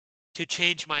to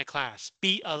change my class.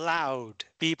 Be allowed,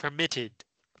 be permitted.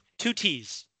 2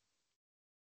 T's.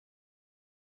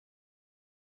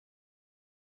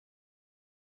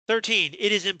 13.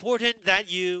 It is important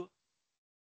that you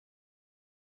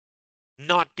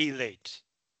not be late.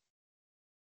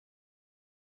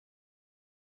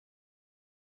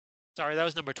 Sorry, that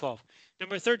was number 12.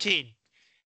 Number 13.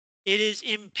 It is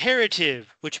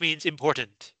imperative, which means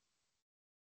important,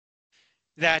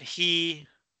 that he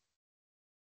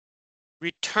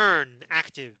return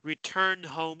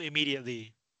home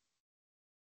immediately.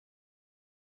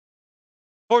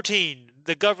 14.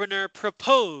 The governor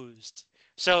proposed.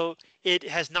 So it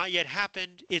has not yet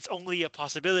happened. It's only a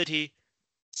possibility.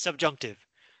 Subjunctive.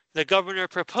 The governor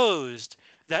proposed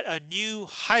that a new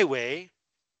highway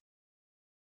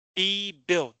be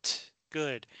built.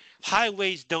 Good.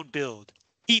 Highways don't build.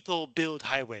 People build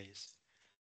highways.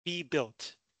 Be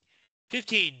built.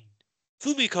 15.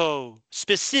 Fumiko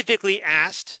specifically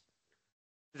asked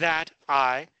that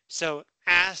so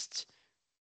asked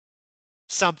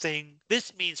something.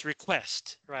 This means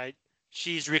request, right?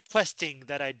 She's requesting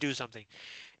that I do something.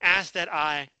 Asked that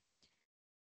I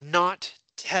not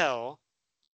tell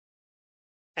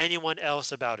anyone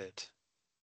else about it.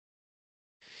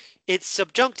 It's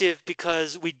subjunctive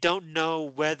because we don't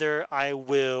know whether I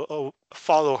will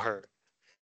follow her.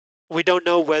 We don't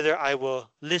know whether I will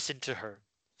listen to her.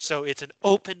 So it's an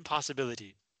open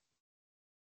possibility.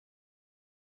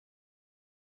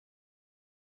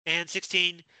 And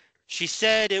 16, she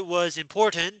said it was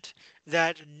important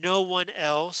that no one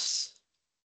else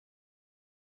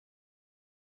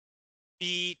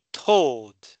be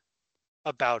told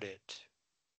about it.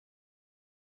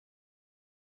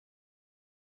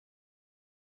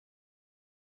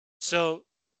 So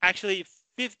actually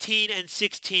 15 and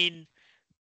 16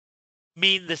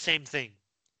 mean the same thing.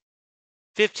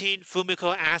 15,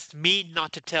 Fumiko asked me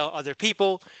not to tell other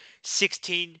people.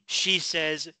 16, she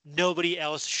says nobody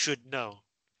else should know.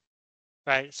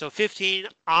 Right? So 15,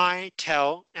 I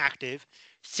tell, active.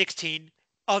 16,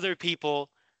 other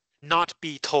people not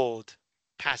be told,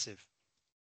 passive.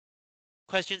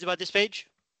 Questions about this page?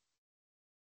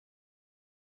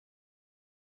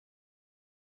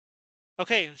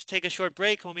 Okay, let's take a short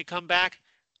break. When we come back,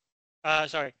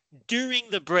 during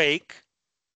the break,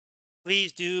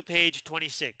 please do page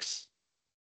 26.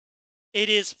 It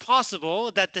is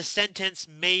possible that the sentence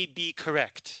may be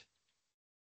correct.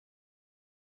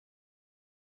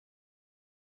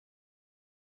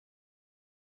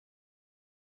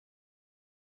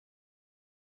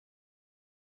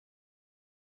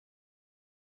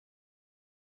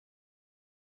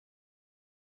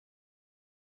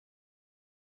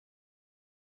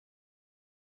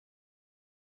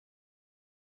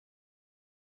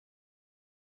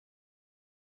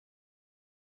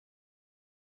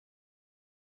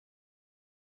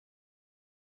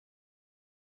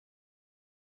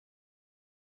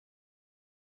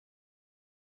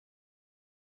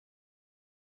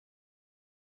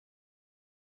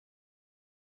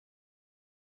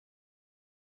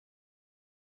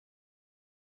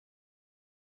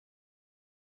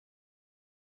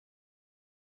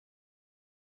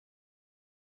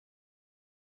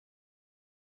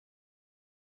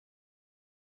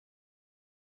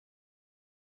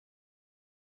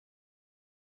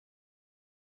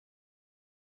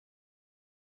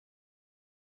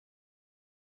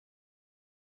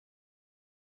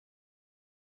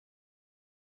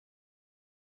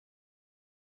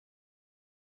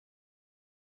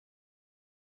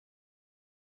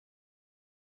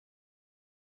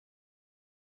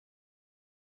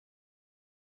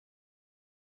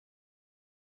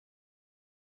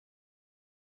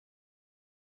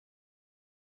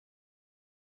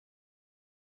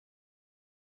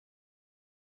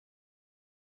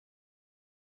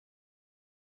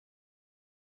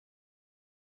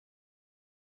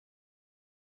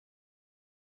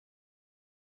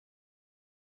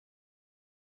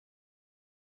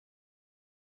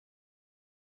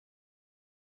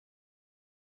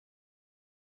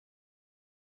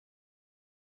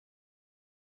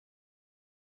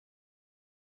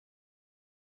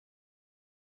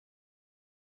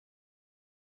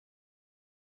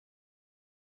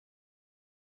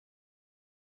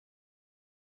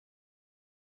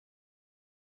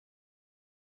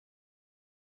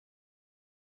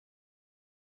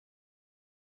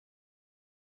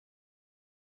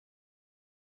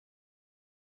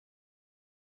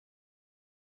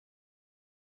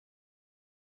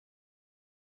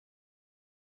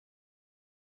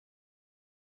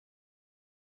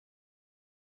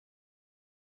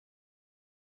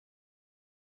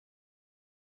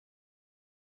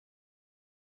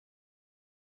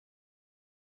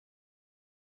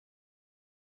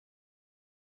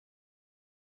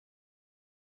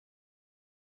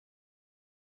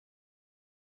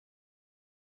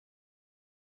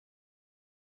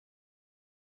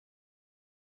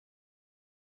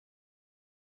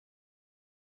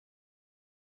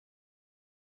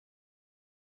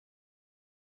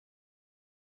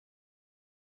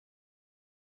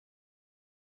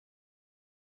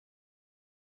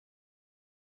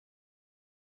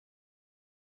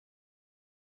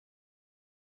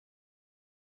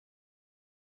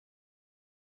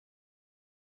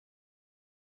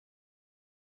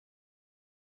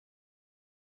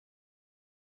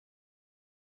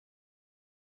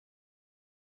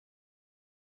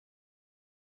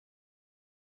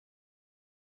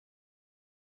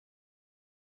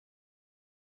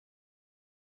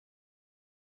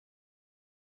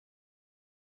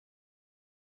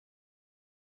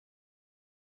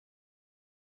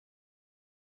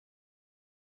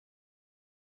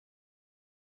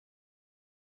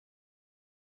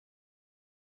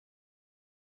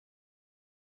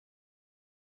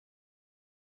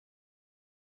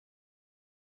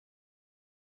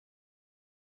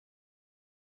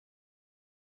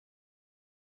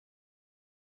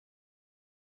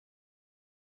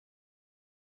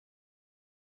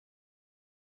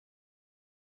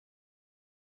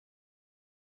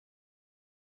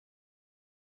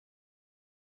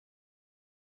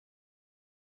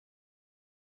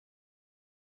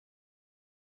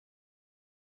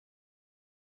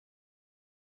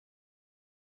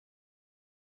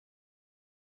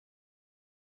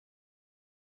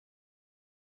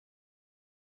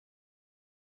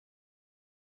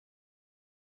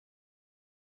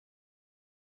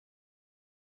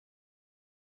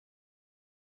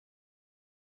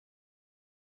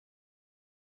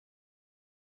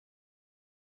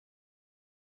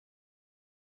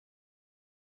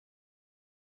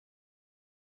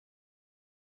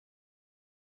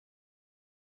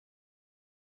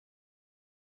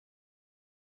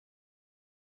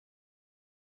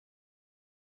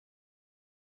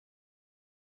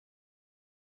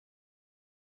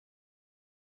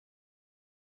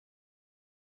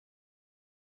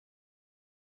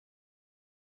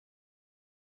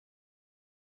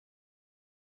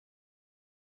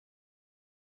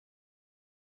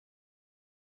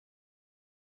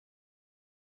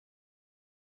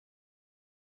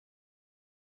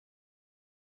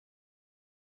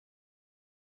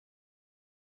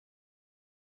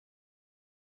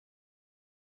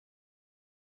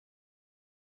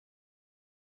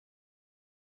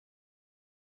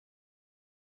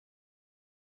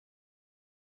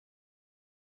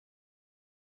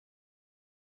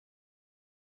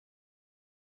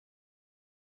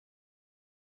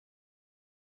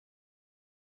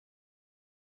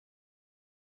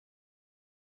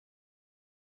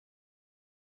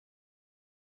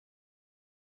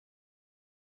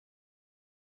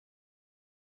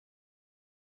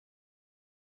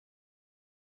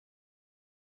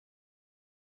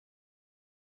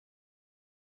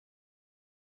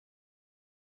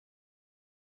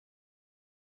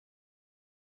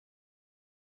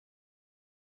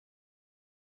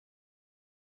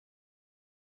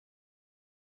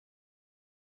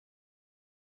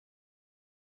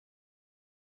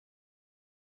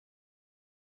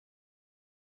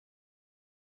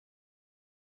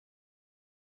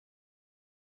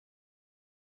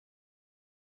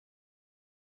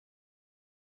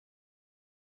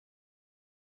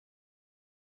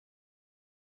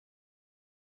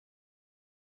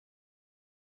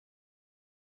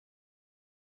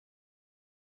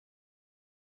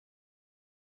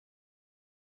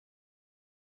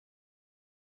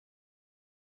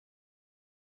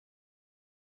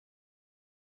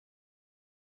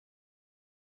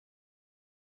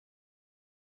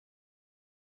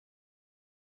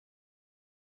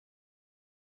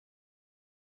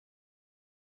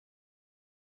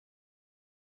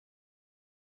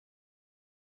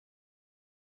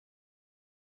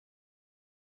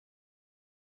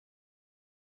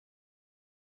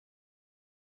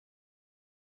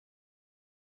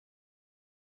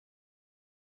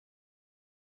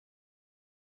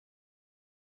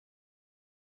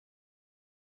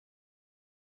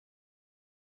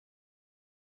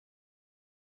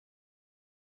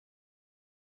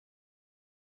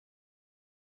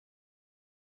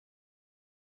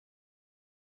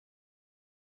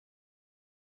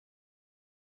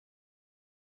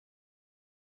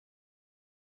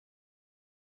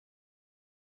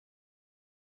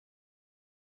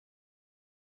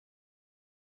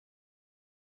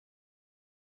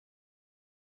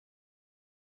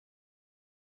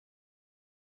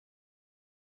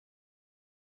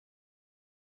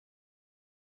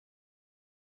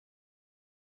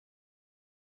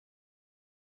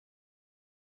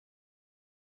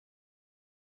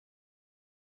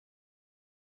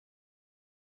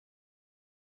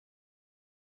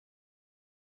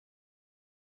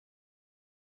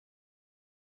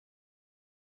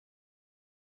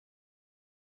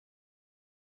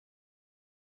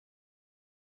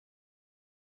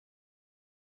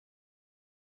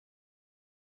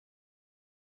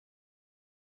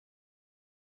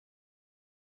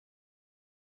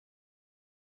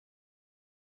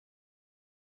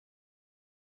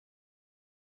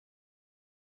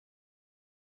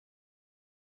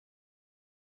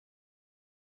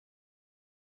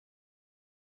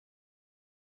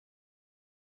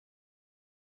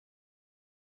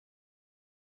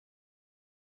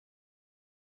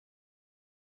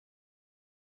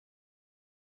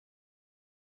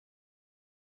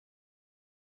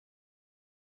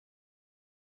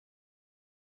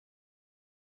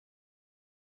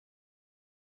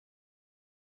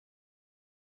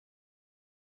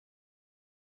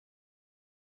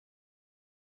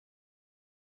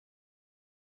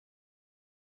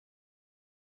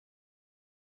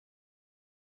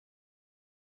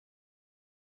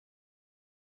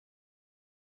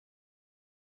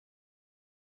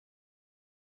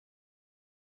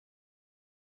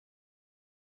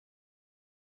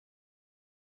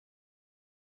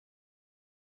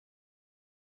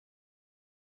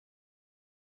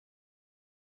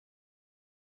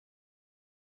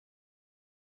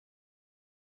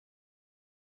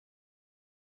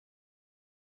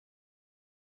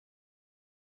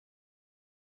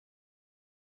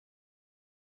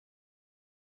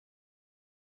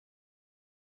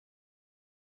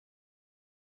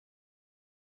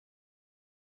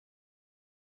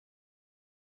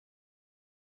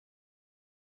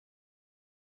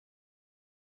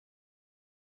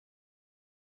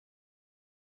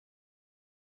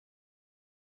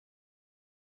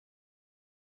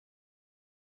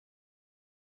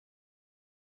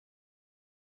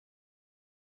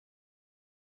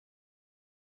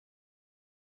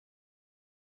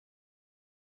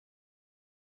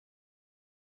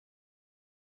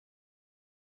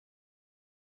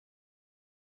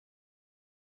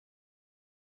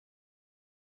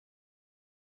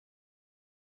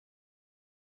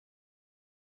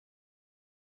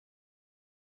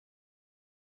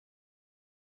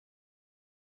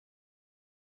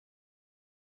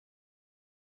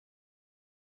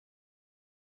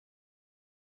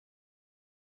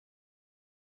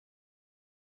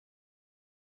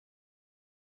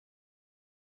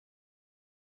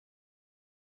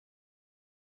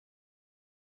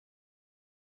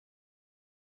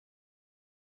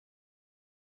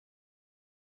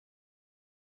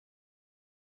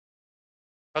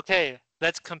 Okay,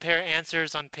 let's compare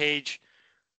answers on page,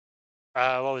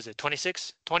 what was it,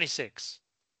 26? 26.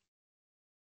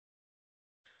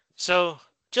 So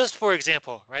just for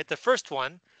example, right, the first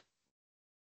one,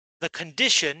 the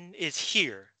condition is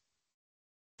here.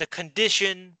 The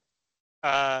condition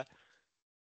uh,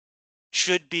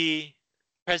 should be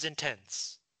present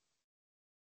tense.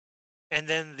 And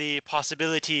then the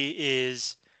possibility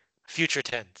is future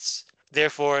tense.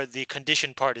 Therefore, the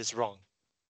condition part is wrong.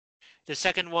 The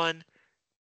second one,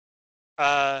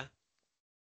 uh,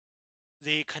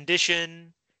 the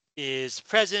condition is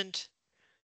present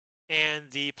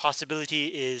and the possibility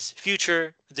is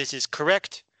future. This is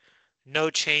correct. No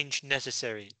change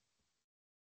necessary.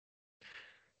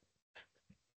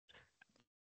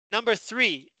 Number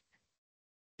 3,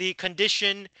 the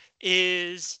condition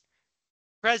is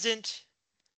present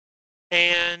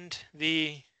and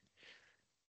the,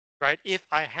 right, if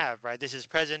I have, right, this is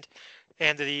present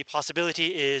and the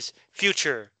possibility is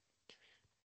future.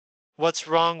 What's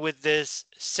wrong with this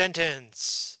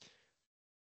sentence?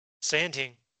 谁先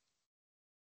停？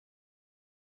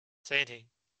谁先停？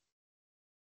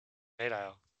没来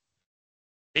哦。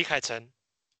李凯成，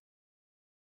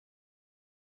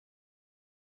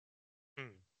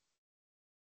嗯，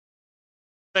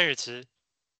邓宇慈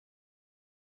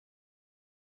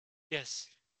，yes.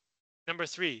 Number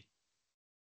 3,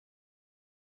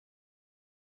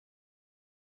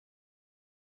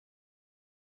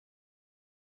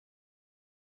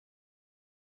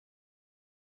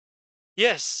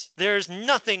 yes, there's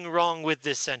nothing wrong with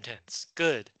this sentence.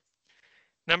 Good.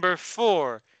 Number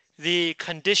 4, the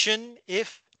condition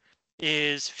if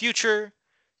is future,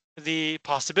 the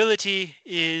possibility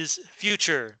is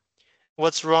future.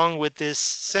 What's wrong with this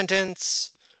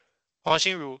sentence? 黄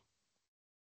心如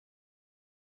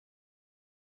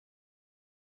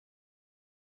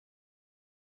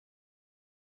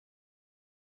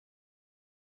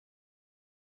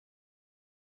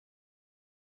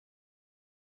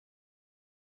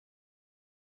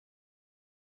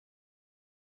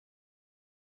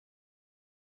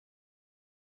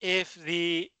if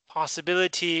the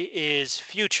possibility is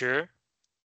future,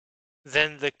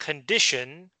 then the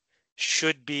condition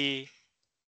should be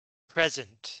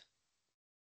present.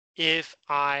 If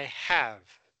I have.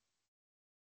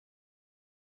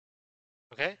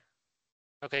 Okay?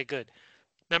 Okay, good.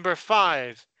 Number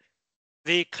 5,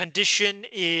 the condition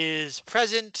is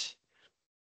present.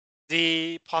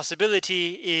 The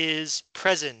possibility is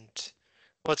present.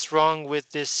 What's wrong with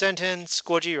this sentence?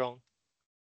 郭继荣.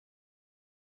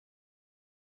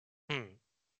 Hmm.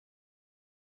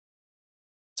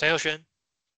 陈佑轩.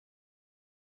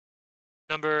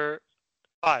 Number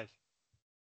 5.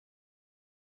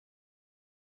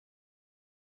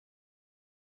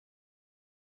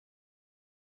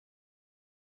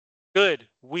 Good.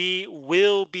 We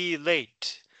will be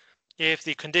late. If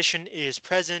the condition is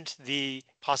present, the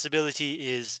possibility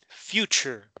is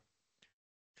future.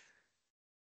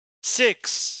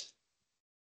 6.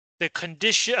 The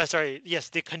condition,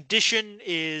 the condition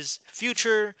is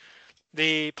future.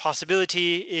 The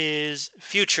possibility is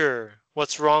future.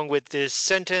 What's wrong with this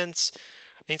sentence?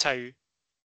 林彩瑜.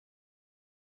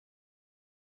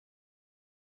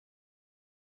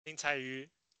 林彩瑜.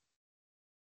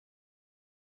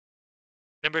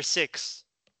 Number 6.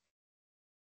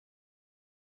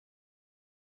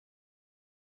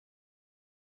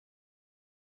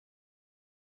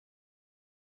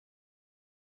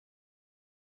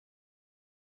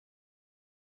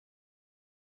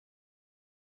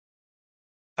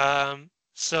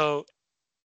 So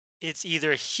it's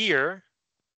either here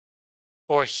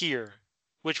or here.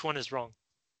 Which one is wrong?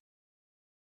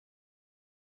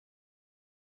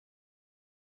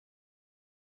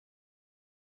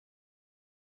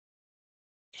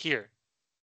 Here.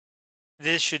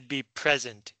 This should be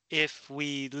present if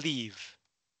we leave.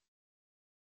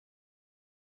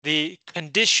 The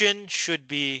condition should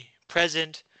be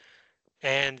present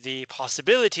and the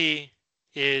possibility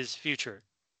is future.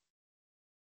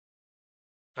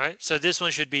 All right, so this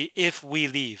one should be if we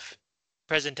leave,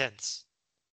 present tense.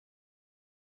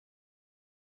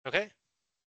 Okay?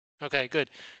 Okay, good.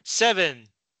 7,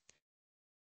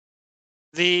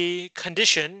 the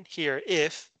condition here,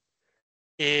 if,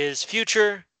 is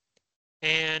future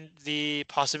and the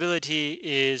possibility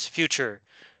is future.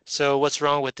 So what's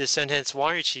wrong with this sentence?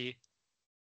 王雨琦.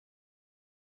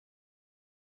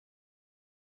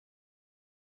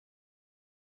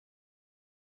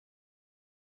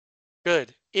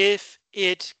 Good. If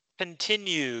it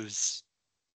continues.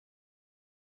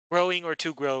 Growing or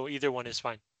to grow, either one is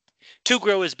fine. To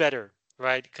grow is better,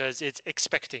 right? Because it's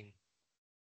expecting.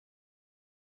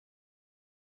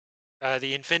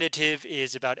 The infinitive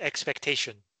is about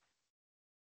expectation.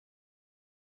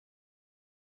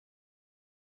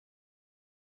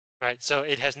 Right, so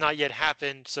it has not yet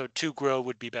happened, so to grow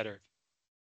would be better.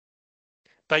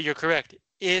 But you're correct.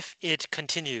 If it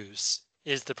continues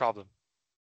is the problem.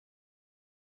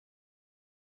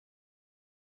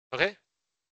 Okay?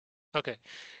 Okay.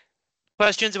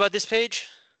 Questions about this page?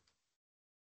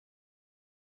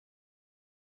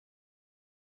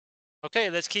 Okay,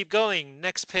 let's keep going.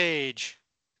 Next page.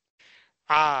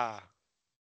 Ah.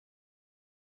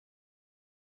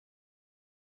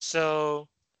 So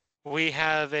we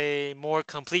have a more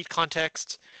complete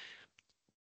context.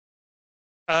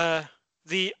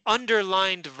 The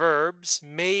underlined verbs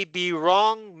may be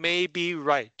wrong, may be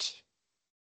right.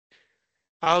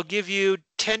 I'll give you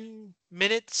 10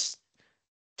 minutes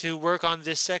to work on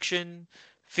this section.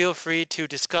 Feel free to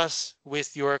discuss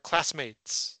with your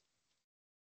classmates.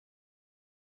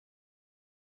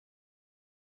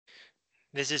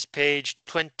 This is page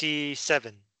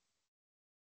 27.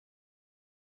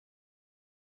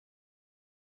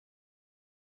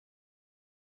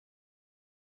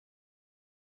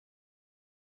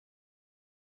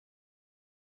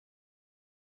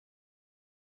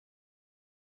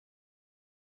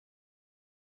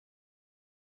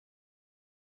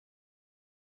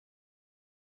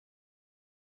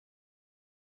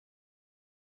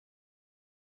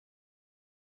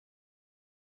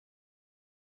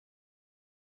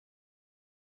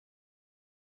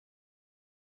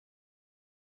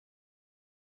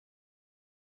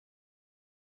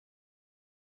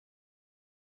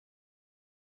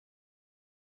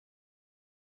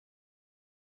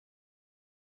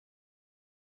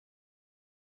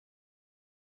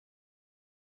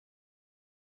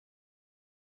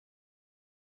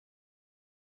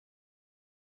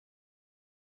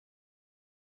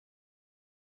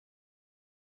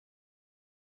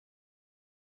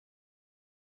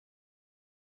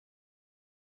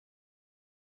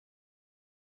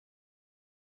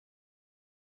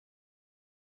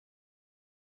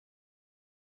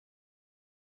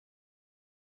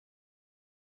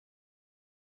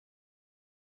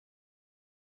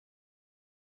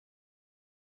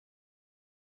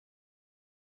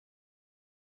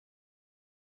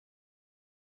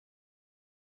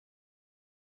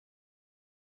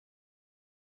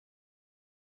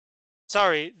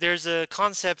 Sorry, there's a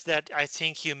concept that I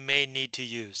think you may need to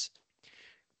use.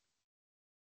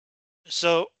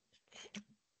 So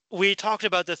we talked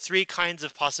about the three kinds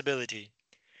of possibility,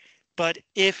 but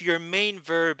if your main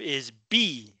verb is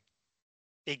be,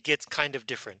 it gets kind of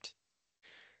different.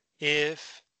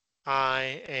 If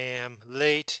I am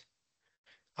late,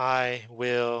 I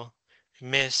will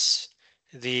miss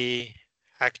the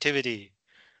activity.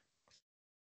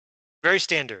 Very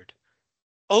standard.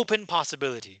 Open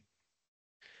possibility.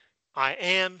 I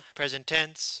am, present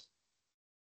tense,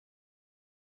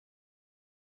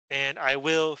 and I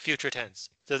will, future tense.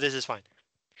 So this is fine.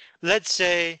 Let's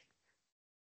say,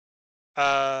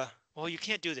 well, you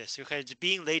can't do this because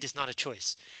being late is not a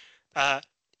choice. Uh,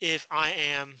 if I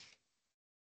am,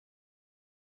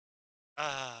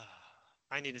 uh,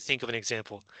 I need to think of an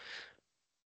example.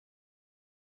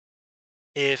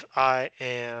 If I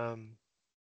am,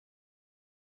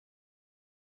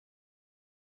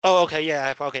 oh, okay,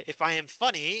 yeah, okay. If I am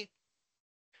funny,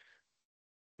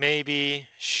 maybe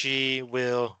she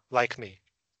will like me.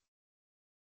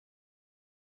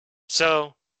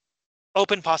 So,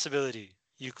 open possibility.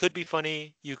 You could be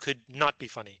funny, you could not be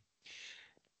funny.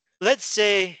 Let's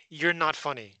say you're not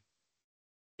funny,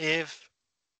 if,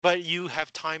 but you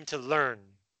have time to learn.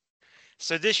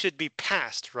 So this should be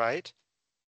past, right?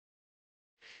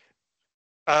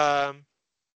 Um,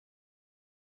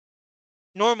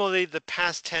 Normally the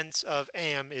past tense of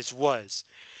am is was,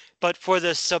 but for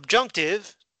the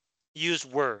subjunctive, use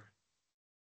were.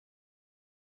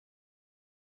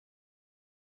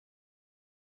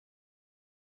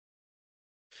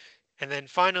 And then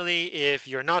finally, if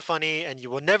you're not funny and you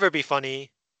will never be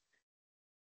funny,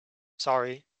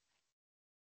 sorry,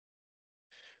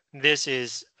 this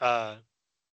is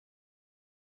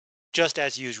just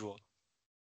as usual.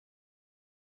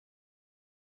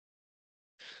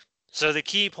 So the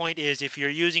key point is if you're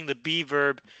using the be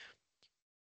verb,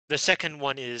 the second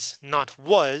one is not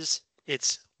was,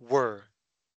 it's were.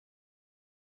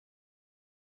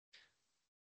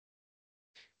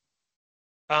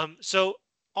 So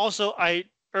also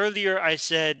earlier I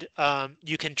said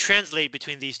you can translate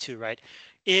between these two, right?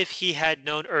 If he had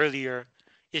known earlier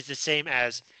is the same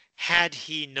as had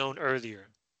he known earlier.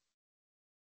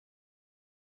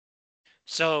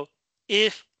 So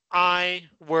if I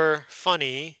were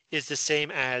funny is the same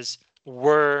as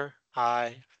were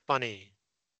I funny.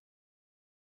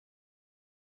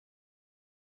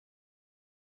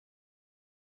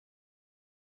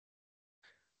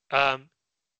 Um,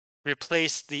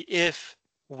 replace the if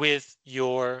with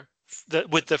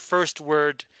with the first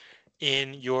word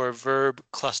in your verb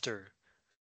cluster.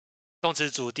 动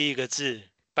词组第一个字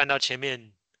搬到前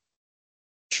面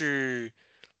去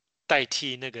代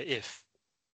替那个 if，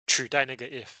取代那个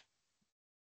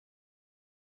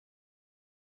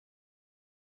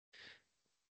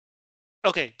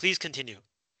if。Okay, please continue.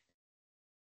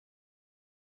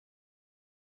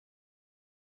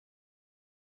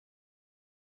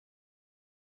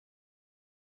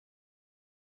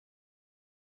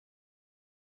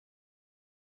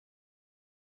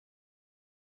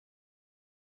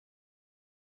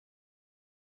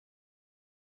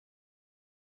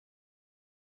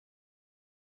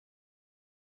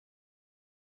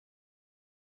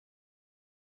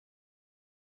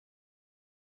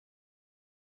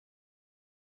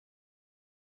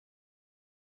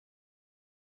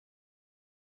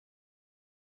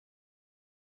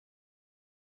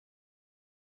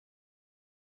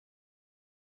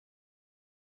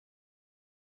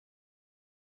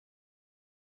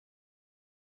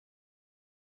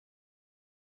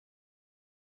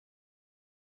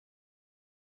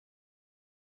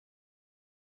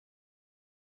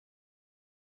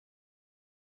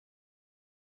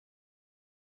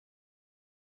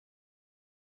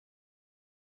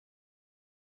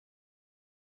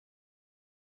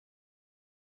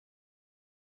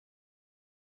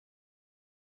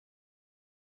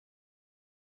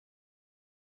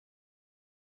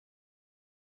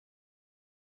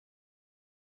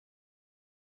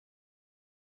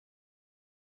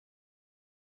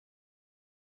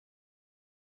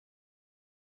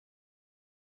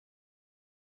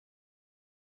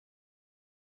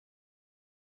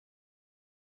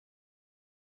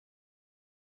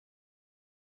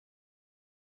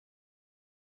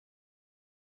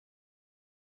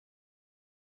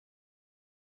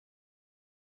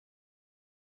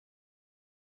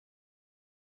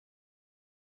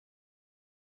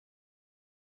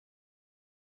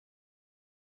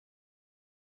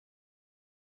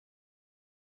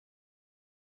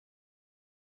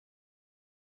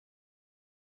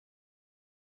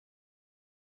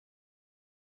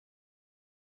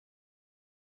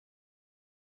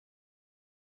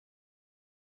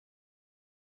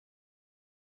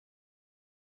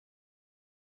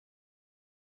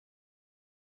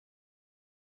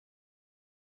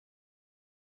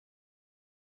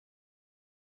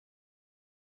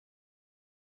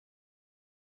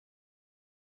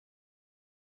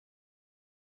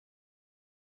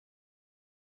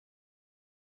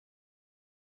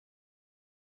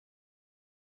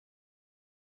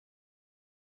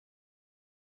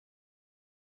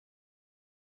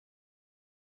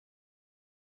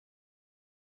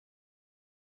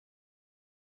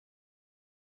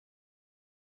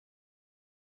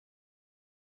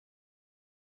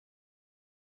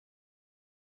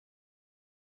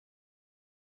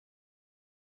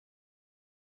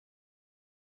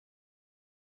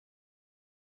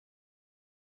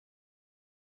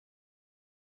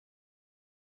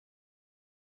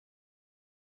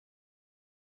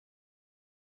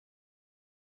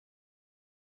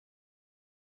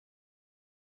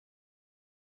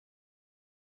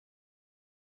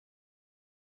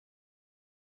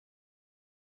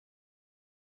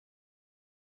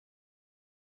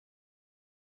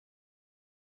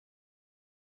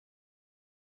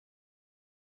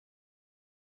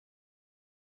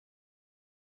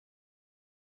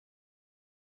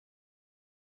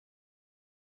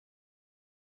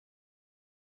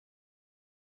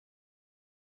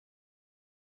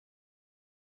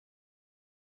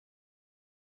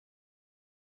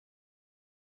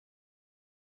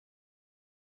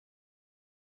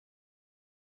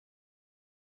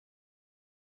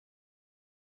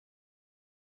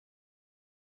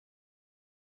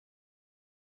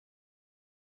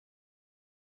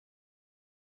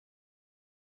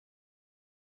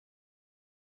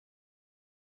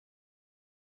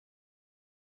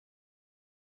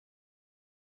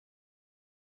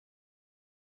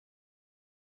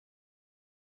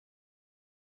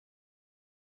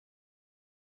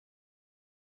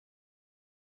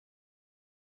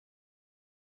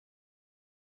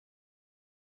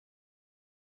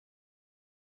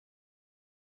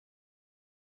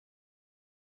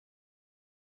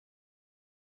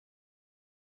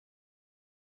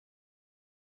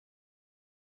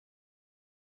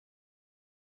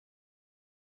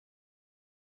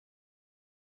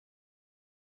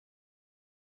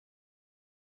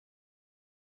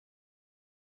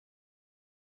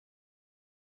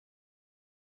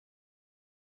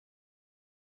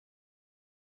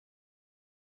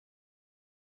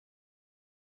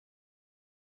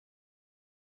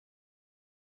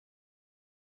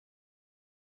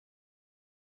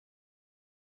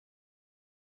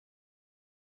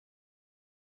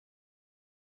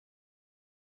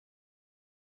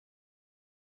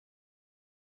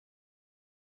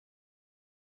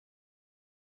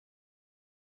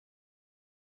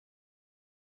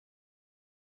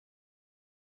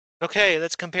 Okay,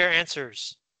 let's compare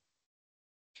answers.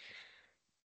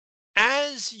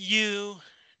 As you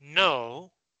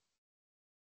know,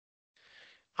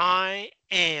 I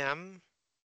am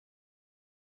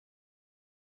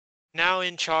now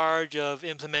in charge of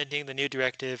implementing the new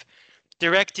directive.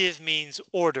 Directive means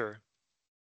order.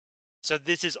 So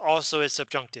this is also a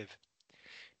subjunctive.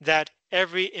 That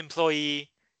every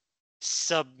employee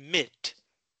submit,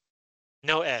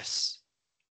 no S,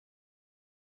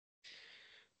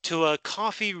 to a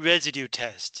coffee residue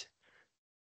test.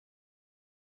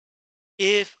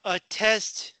 If a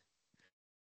test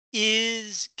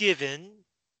is given,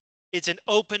 it's an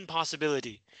open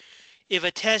possibility. If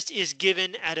a test is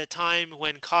given at a time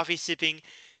when coffee sipping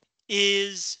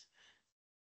is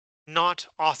not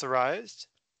authorized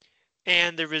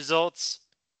and the results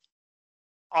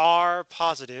are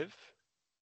positive,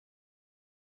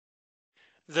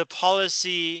 the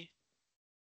policy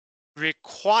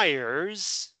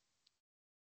requires,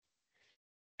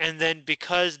 and then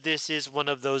because this is one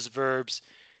of those verbs,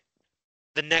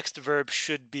 the next verb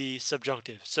should be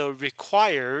subjunctive. So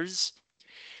requires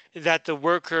that the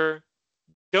worker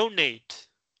donate,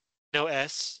 no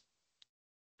S,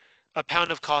 a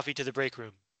pound of coffee to the break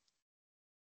room.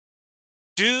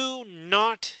 Do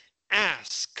not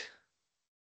ask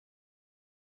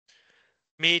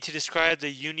me to describe the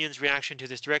union's reaction to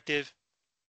this directive.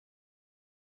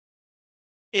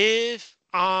 If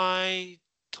I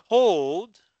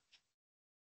told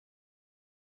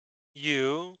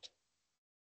you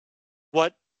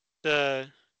what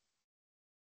the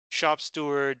shop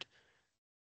steward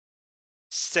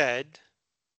said,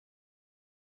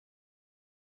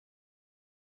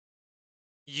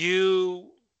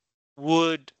 you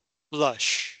would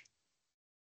blush.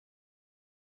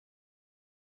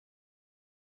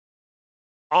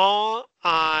 All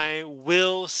I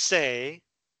will say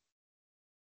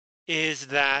is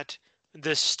that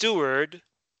the steward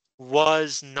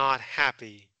was not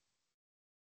happy.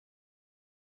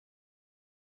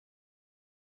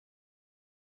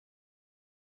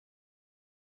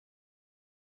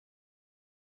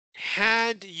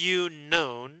 Had you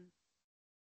known,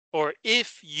 or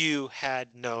if you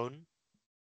had known,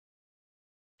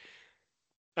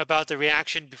 about the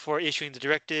reaction before issuing the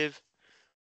directive,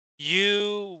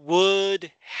 you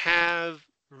would have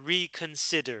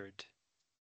reconsidered.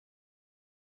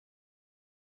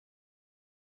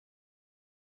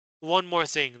 One more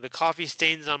thing, the coffee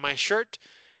stains on my shirt.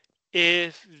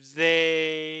 If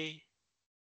they,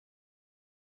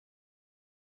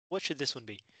 what should this one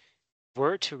be?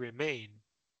 Were to remain.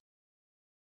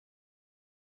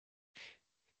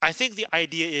 I think the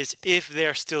idea is if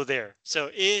they're still there. So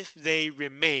if they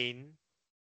remain,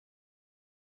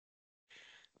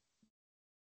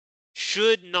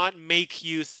 should not make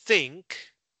you think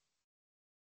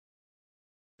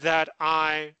that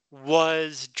I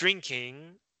was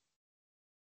drinking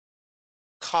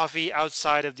coffee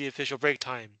outside of the official break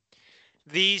time.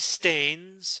 These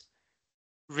stains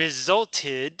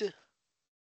resulted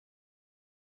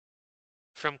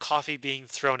from coffee being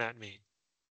thrown at me.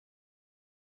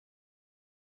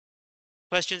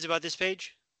 Questions about this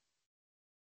page?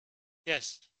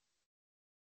 Yes.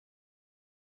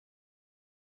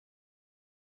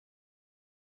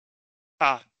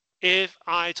 Ah, if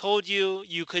I told you,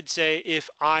 you could say if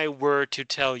I were to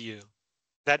tell you.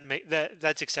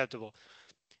 That's acceptable.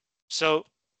 So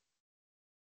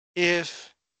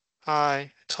if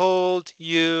I told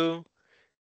you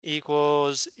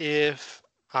equals if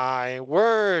I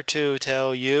were to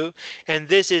tell you, and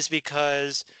this is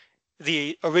because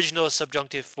the original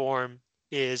subjunctive form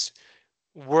is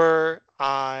were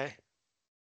I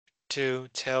to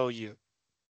tell you.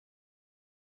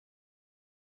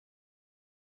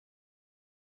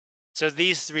 So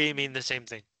these three mean the same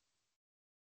thing.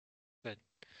 Good.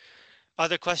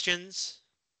 Other questions?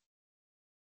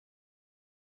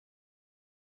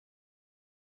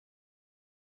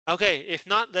 Okay, if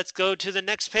not, let's go to the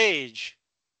next page.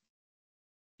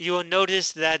 You will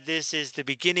notice that this is the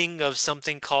beginning of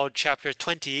something called chapter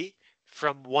 20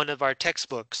 from one of our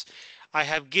textbooks. I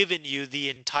have given you the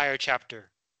entire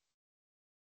chapter.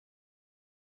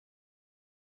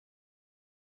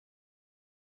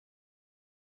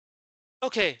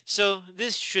 Okay, so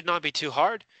this should not be too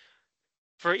hard.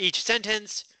 For each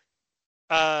sentence,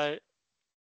 uh,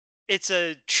 it's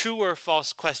a true or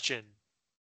false question.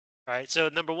 Right, so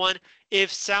number one,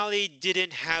 if Sally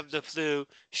didn't have the flu,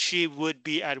 she would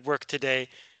be at work today.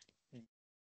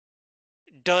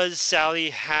 Does Sally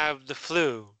have the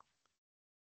flu?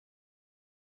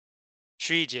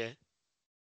 徐一杰,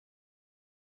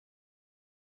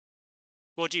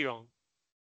 郭继荣.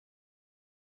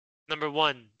 Number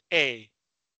one, A.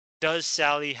 Does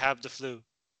Sally have the flu?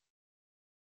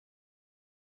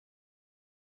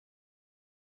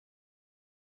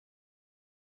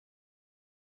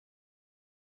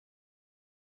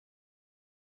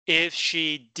 If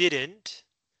she didn't,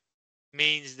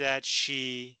 means that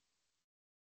she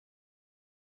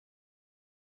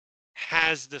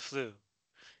has the flu.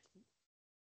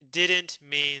 Didn't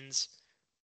means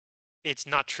it's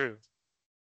not true.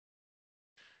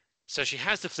 So she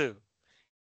has the flu.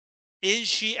 Is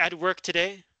she at work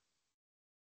today?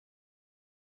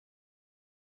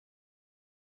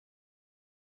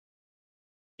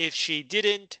 If she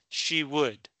didn't, she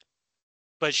would.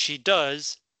 But she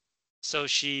does, so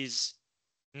she's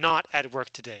not at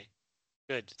work today.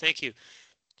 Good, thank you.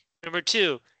 Number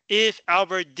two, if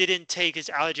Albert didn't take his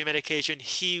allergy medication,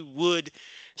 he would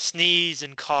sneeze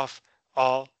and cough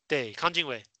all day.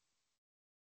 강진wei,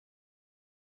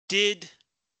 did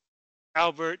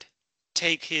Albert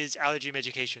take his allergy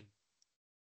medication?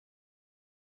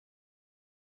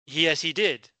 Yes, he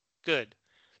did. Good.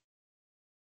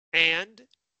 And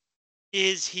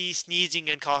is he sneezing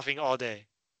and coughing all day?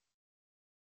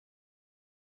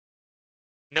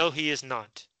 No, he is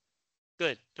not.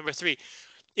 Good. Number three,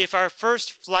 if our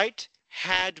first flight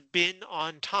had been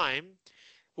on time,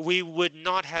 we would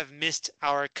not have missed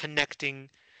our connecting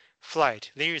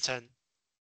flight. 林雨晨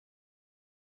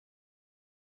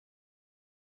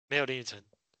没有林雨晨。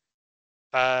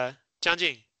江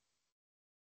静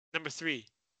number three,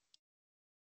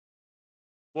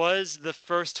 was the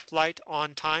first flight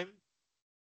on time?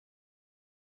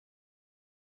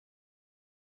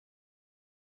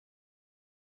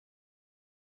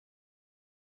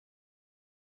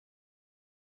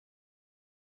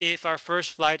 If our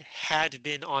first flight had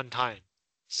been on time.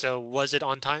 So was it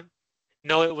on time?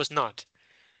 No, it was not.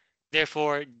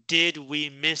 Therefore, did we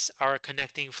miss our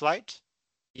connecting flight?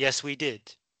 Yes, we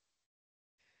did.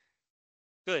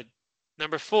 Good.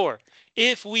 Number four,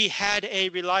 if we had a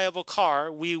reliable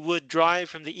car, we would drive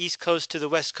from the East Coast to the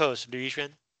West Coast. Liu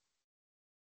Yixuan,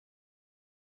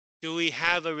 do we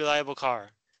have a reliable car?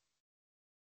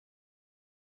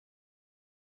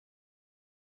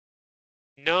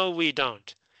 No, we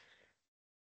don't.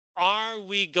 Are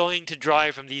we going to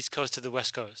drive from the East Coast to the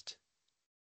West Coast?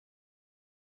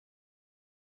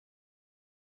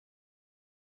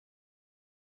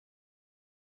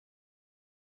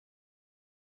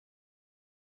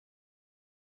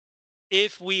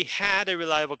 If we had a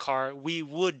reliable car, we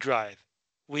would drive.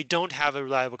 We don't have a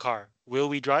reliable car. Will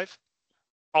we drive?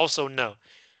 Also, no.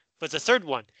 But the third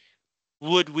one,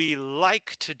 would we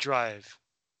like to drive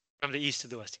from the east to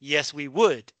the west? Yes, we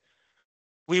would.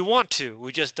 We want to.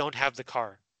 We just don't have the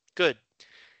car. Good.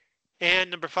 And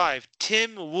number five,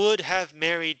 Tim would have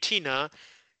married Tina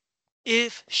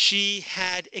if she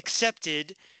had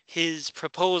accepted his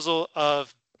proposal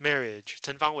of marriage.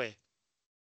 Chen Fangwei.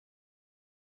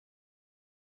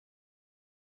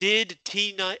 Did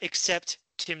Tina accept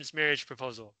Tim's marriage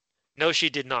proposal? No, she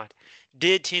did not.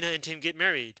 Did Tina and Tim get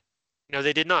married? No,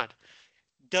 they did not.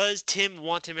 Does Tim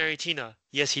want to marry Tina?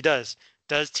 Yes, he does.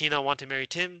 Does Tina want to marry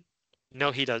Tim?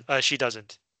 No, he does. She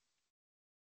doesn't.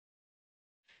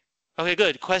 Okay,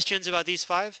 good. Questions about these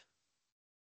five?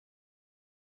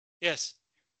 Yes.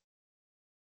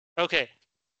 Okay.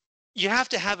 You have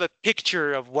to have a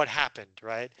picture of what happened,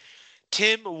 right?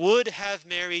 Tim would have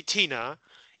married Tina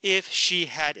if she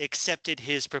had accepted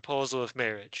his proposal of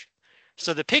marriage.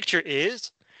 So the picture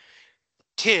is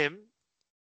Tim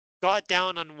got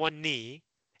down on one knee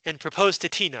and proposed to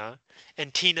Tina,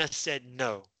 and Tina said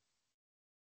no.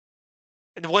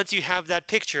 And once you have that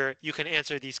picture, you can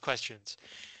answer these questions.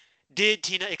 Did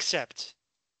Tina accept?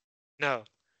 No.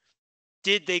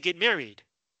 Did they get married?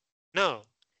 No.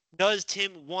 Does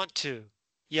Tim want to?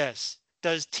 Yes.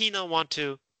 Does Tina want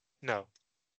to? No.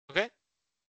 Okay?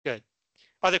 Good.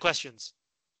 Other questions?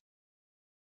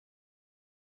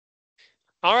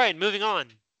 All right, moving on.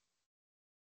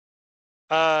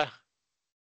 Uh,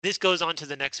 this goes on to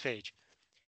the next page.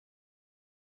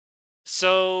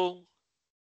 So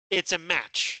it's a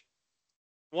match.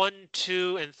 1,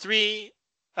 2, and 3.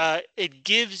 It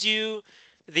gives you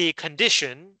the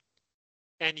condition,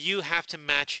 and you have to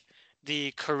match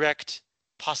the correct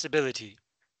possibility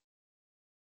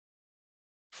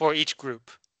for each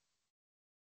group.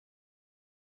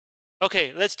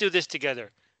 Okay, let's do this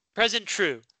together. Present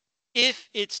true. If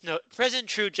it's no, present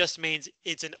true just means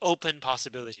it's an open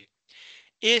possibility.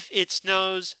 If it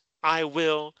snows, I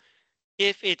will.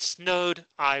 If it snowed,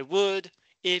 I would.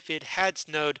 If it had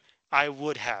snowed, I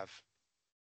would have.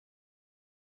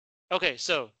 Okay,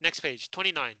 so next page,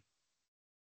 29.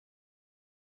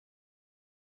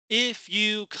 If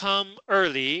you come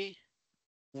early,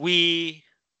 we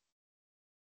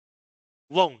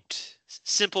won't.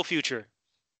 Simple future.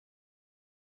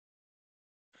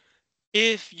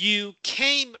 If you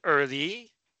came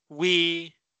early,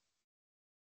 we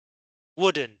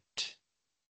wouldn't.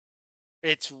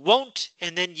 It's won't,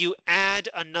 and then you add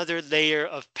another layer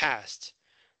of past.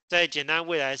 在简单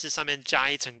未来式上面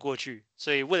加一层过去，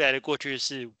所以未来的过去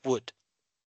是 would.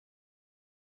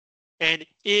 And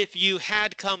if you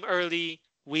had come early,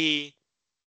 we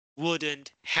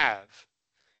wouldn't have,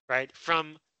 right?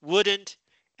 From wouldn't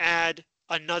add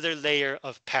another layer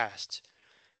of past.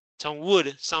 从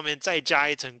would 上面再加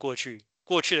一层过去，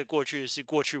过去的过去是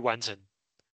过去完成。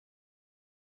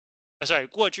sorry，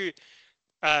过去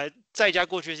再加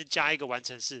过去是加一个完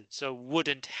成式，so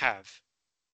wouldn't have.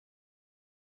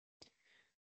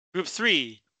 Group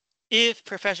 3, if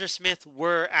Professor Smith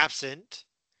were absent,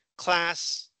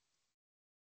 class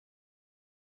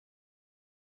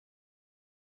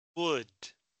would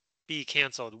be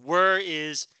canceled. Were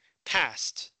is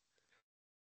past.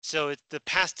 So the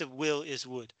past of will is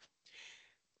would.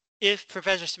 If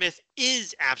Professor Smith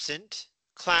is absent,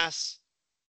 class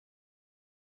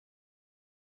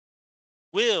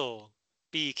will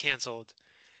be canceled.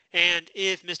 And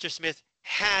if Mr. Smith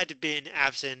had been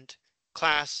absent,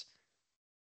 class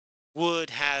would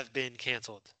have been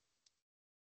canceled.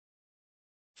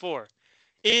 4.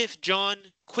 If John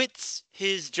quits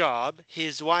his job,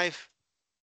 his wife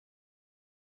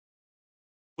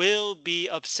will be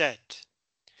upset.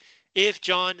 If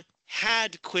John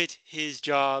had quit his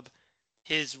job,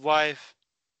 his wife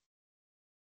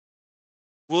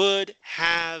would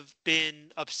have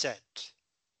been upset.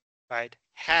 Right?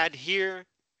 Had here,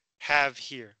 have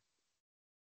here.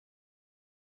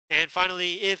 And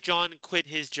finally, if John quit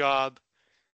his job,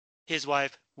 his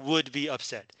wife would be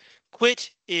upset.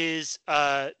 Quit is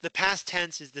the past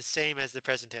tense is the same as the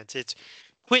present tense. It's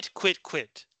quit, quit,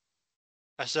 quit.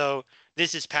 So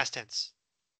this is past tense.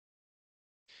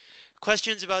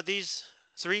 Questions about these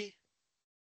three?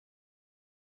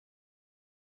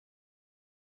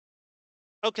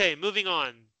 Okay, moving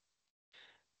on.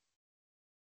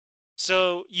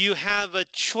 So you have a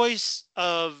choice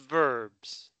of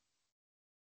verbs.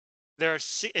 There are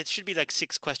it should be like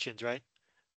 6 questions, right?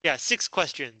 Yeah, 6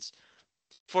 questions.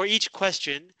 For each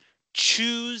question,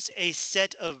 choose a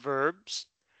set of verbs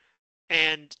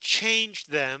and change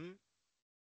them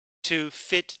to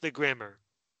fit the grammar.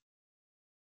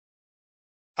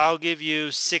 I'll give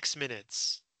you 6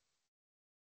 minutes.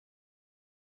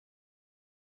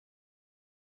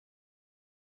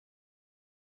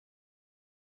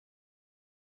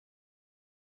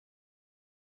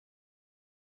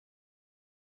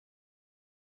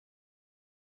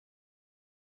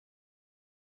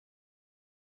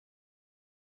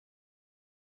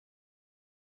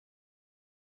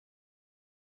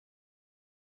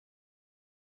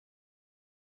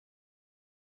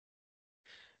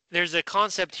 There's a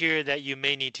concept here that you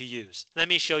may need to use. Let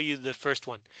me show you the first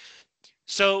one.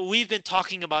 So we've been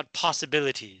talking about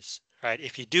possibilities, right?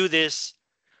 If you do this,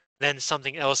 then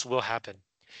something else will happen.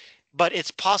 But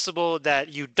it's possible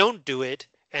that you don't do it,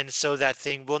 and so that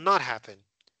thing will not happen.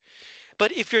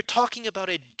 But if you're talking about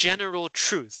a general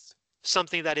truth,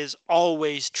 something that is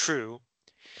always true,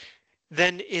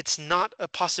 then it's not a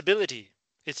possibility.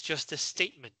 It's just a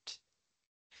statement.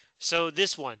 So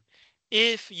this one,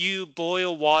 if you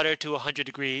boil water to 100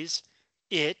 degrees,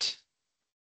 heat.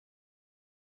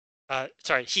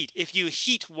 If you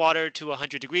heat water to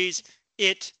 100 degrees,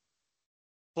 it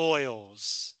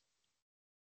boils.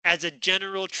 As a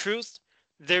general truth,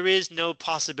 there is no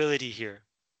possibility here.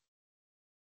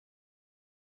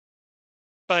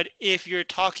 But if you're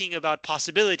talking about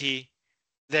possibility,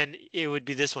 then it would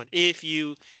be this one. If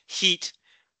you heat,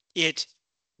 it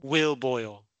will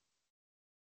boil.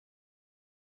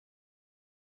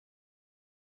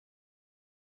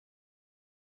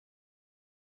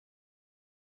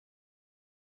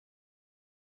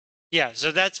 Yeah,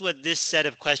 so that's what this set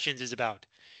of questions is about.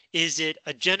 Is it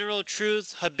a general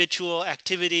truth, habitual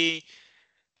activity,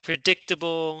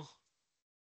 predictable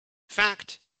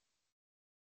fact,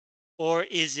 or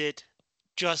is it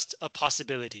just a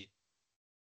possibility?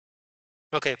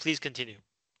 Okay, please continue.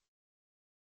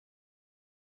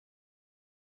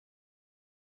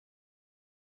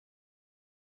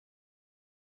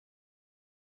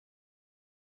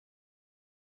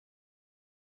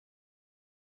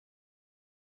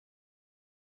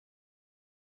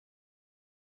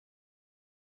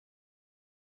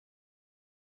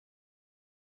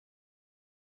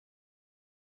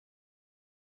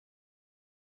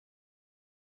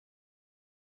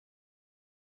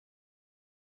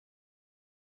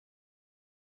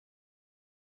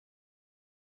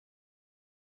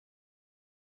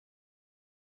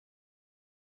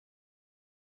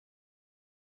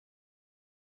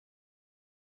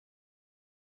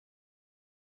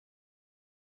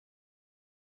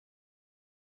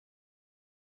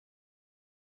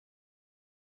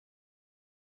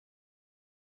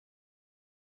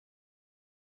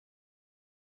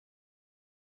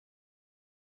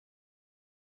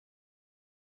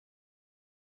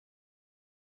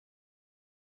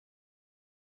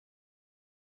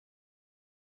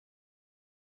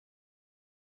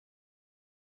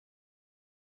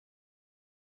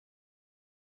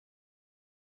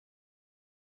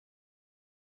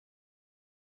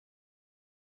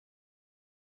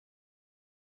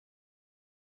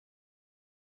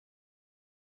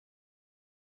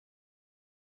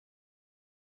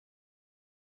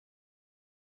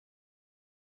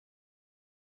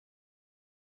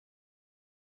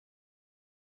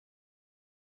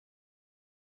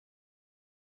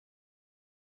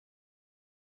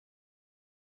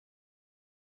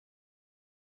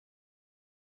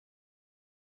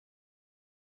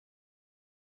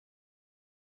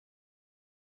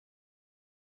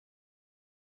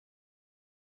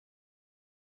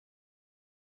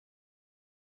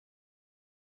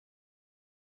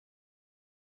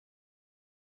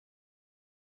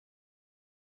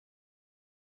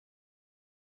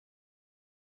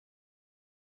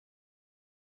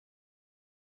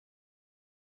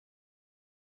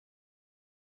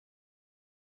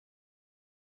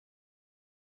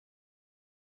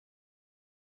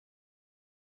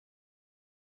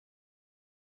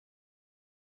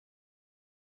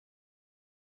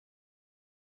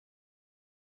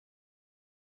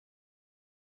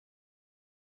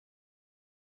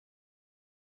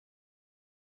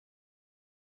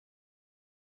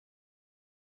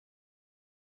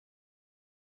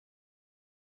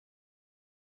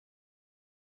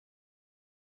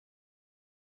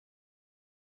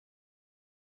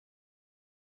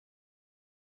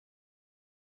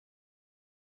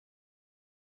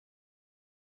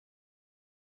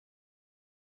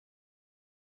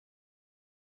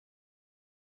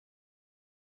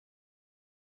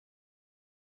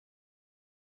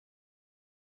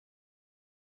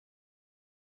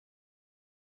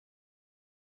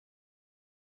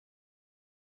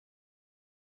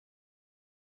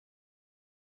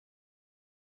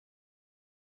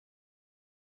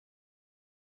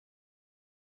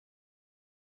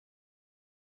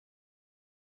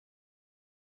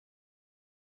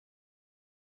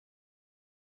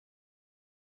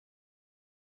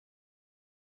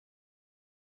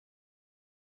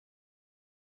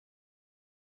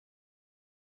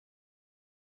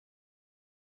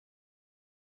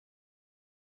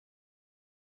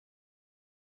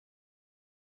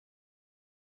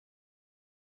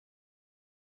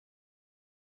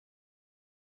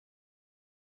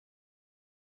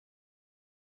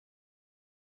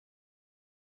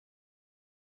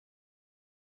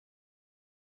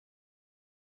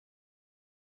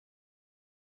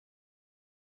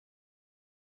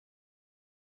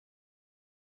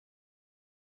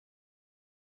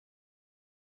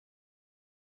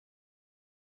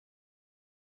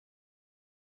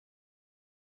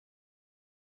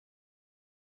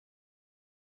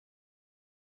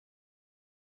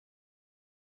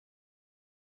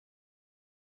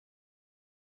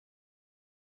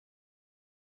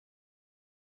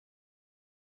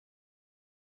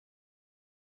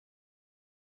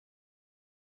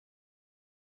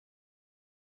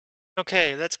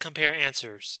 Okay, let's compare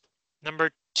answers.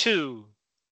 Number 2,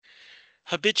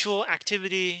 habitual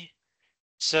activity.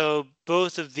 So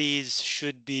both of these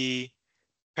should be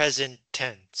present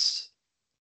tense.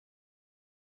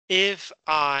 If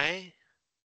I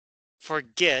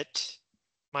forget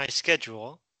my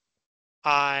schedule,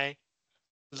 I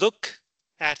look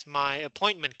at my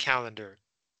appointment calendar.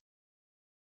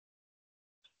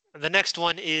 The next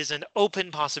one is an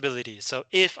open possibility. So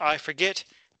if I forget,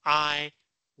 I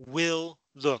will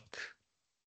look.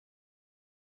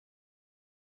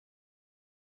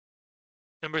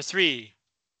 Number 3,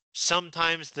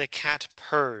 sometimes the cat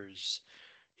purrs.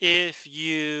 If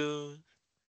you,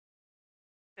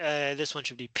 this one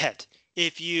should be pet.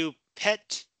 If you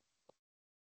pet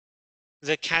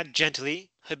the cat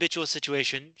gently, habitual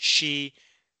situation, she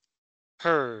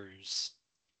purrs.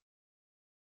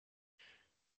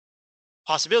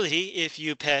 Possibility, if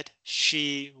you pet,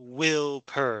 she will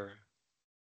purr.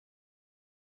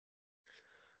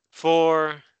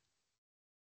 For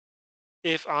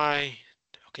if I,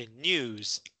 okay,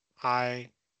 news, okay,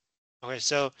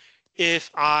 so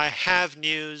if I have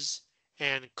news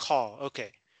and call,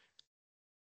 okay.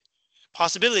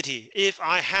 Possibility, if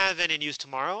I have any news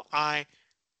tomorrow, I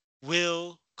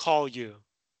will call you.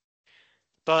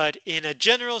 But in a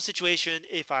general situation,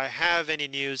 if I have any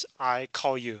news, I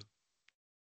call you.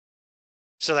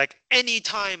 So like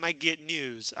anytime I get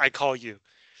news, I call you.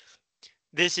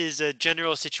 This is a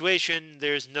general situation.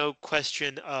 There's no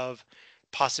question of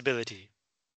possibility.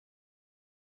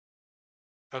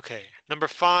 Okay, number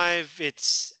 5,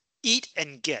 it's eat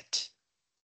and get.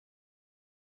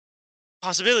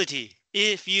 Possibility.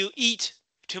 If you eat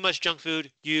too much junk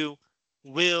food, you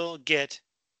will get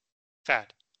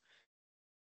fat.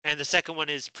 And the second one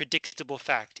is predictable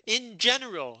fact. In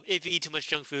general, if you eat too much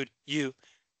junk food, you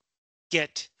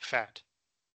get fat.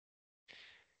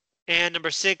 And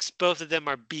number 6, both of them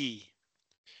are B.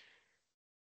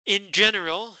 In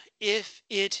general, if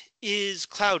it is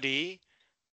cloudy,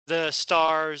 the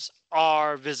stars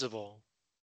are visible.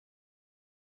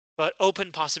 But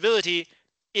open possibility,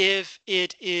 if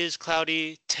it is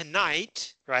cloudy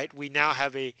tonight, right? We now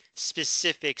have a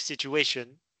specific situation.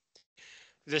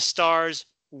 The stars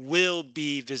will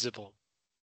be visible.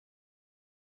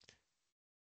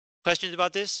 Questions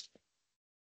about this?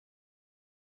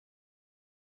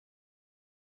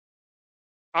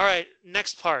 All right,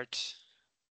 next part.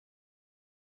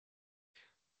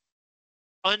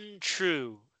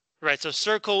 Untrue. Right, so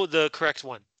circle the correct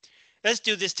one. Let's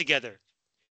do this together.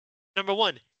 Number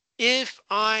 1, if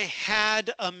I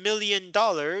had $1 million,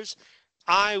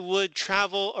 I would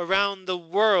travel around the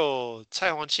world.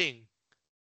 蔡黄庆.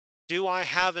 Do I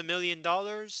have $1 million?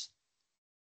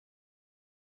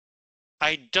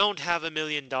 I don't have $1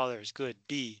 million. Good.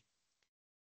 B.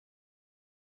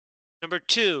 Number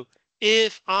 2,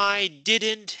 if I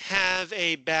didn't have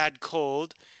a bad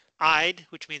cold, I'd,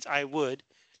 which means I would,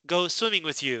 go swimming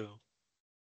with you.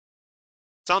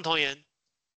 张同言,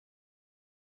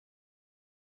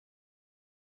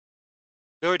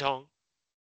 刘伟彤,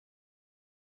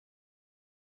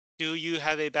 do you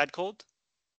have a bad cold?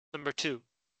 Number 2,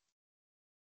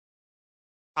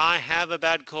 I have a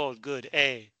bad cold. Good.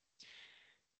 A.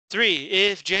 3,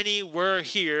 if Jenny were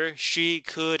here, she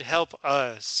could help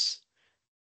us.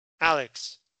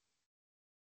 Alex,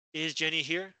 is Jenny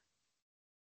here?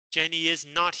 Jenny is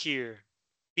not here.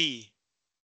 B.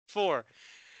 4,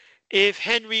 if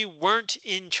Henry weren't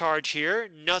in charge here,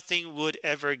 nothing would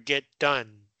ever get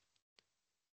done.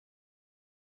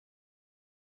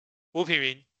 吴品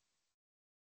云,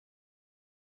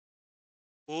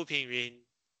 吴品云.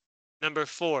 Number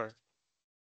 4,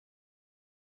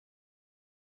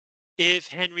 if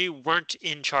Henry weren't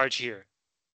in charge here,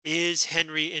 is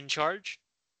Henry in charge?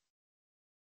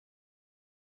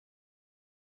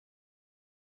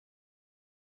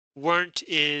 Weren't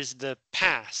is the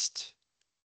past.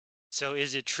 So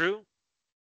is it true?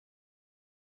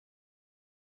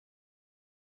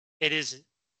 It is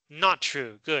not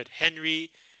true. Good. Henry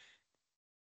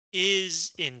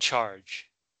is in charge.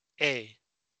 A.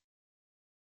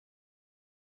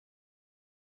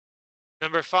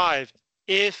 Number 5,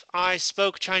 if I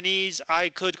spoke Chinese, I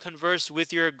could converse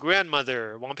with your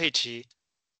grandmother. Wang Peiqi.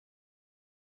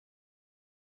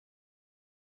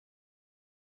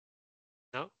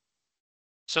 No.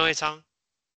 Song Heicang.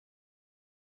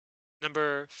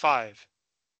 Number 5,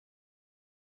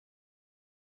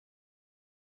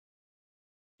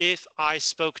 if I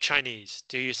spoke Chinese.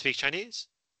 Do you speak Chinese?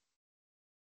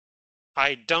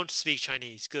 I don't speak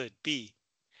Chinese. Good. B.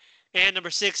 And number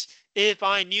 6, if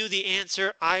I knew the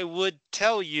answer, I would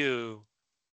tell you.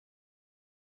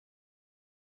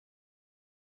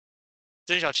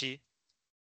 Zheng Xiaoqi.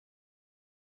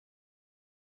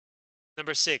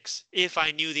 Number 6. If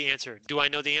I knew the answer. Do I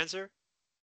know the answer?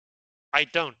 I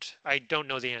don't. I don't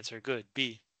know the answer. Good.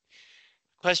 B.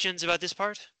 Questions about this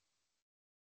part?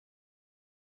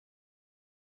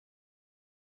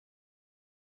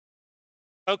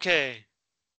 Okay.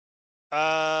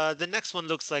 The next one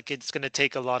looks like it's going to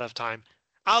take a lot of time.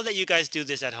 I'll let you guys do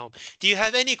this at home. Do you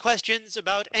have any questions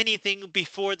about anything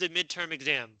before the midterm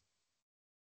exam?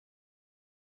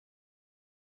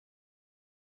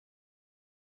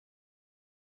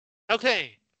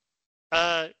 Okay.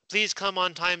 Please come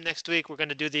on time next week. We're going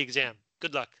to do the exam.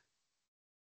 Good luck.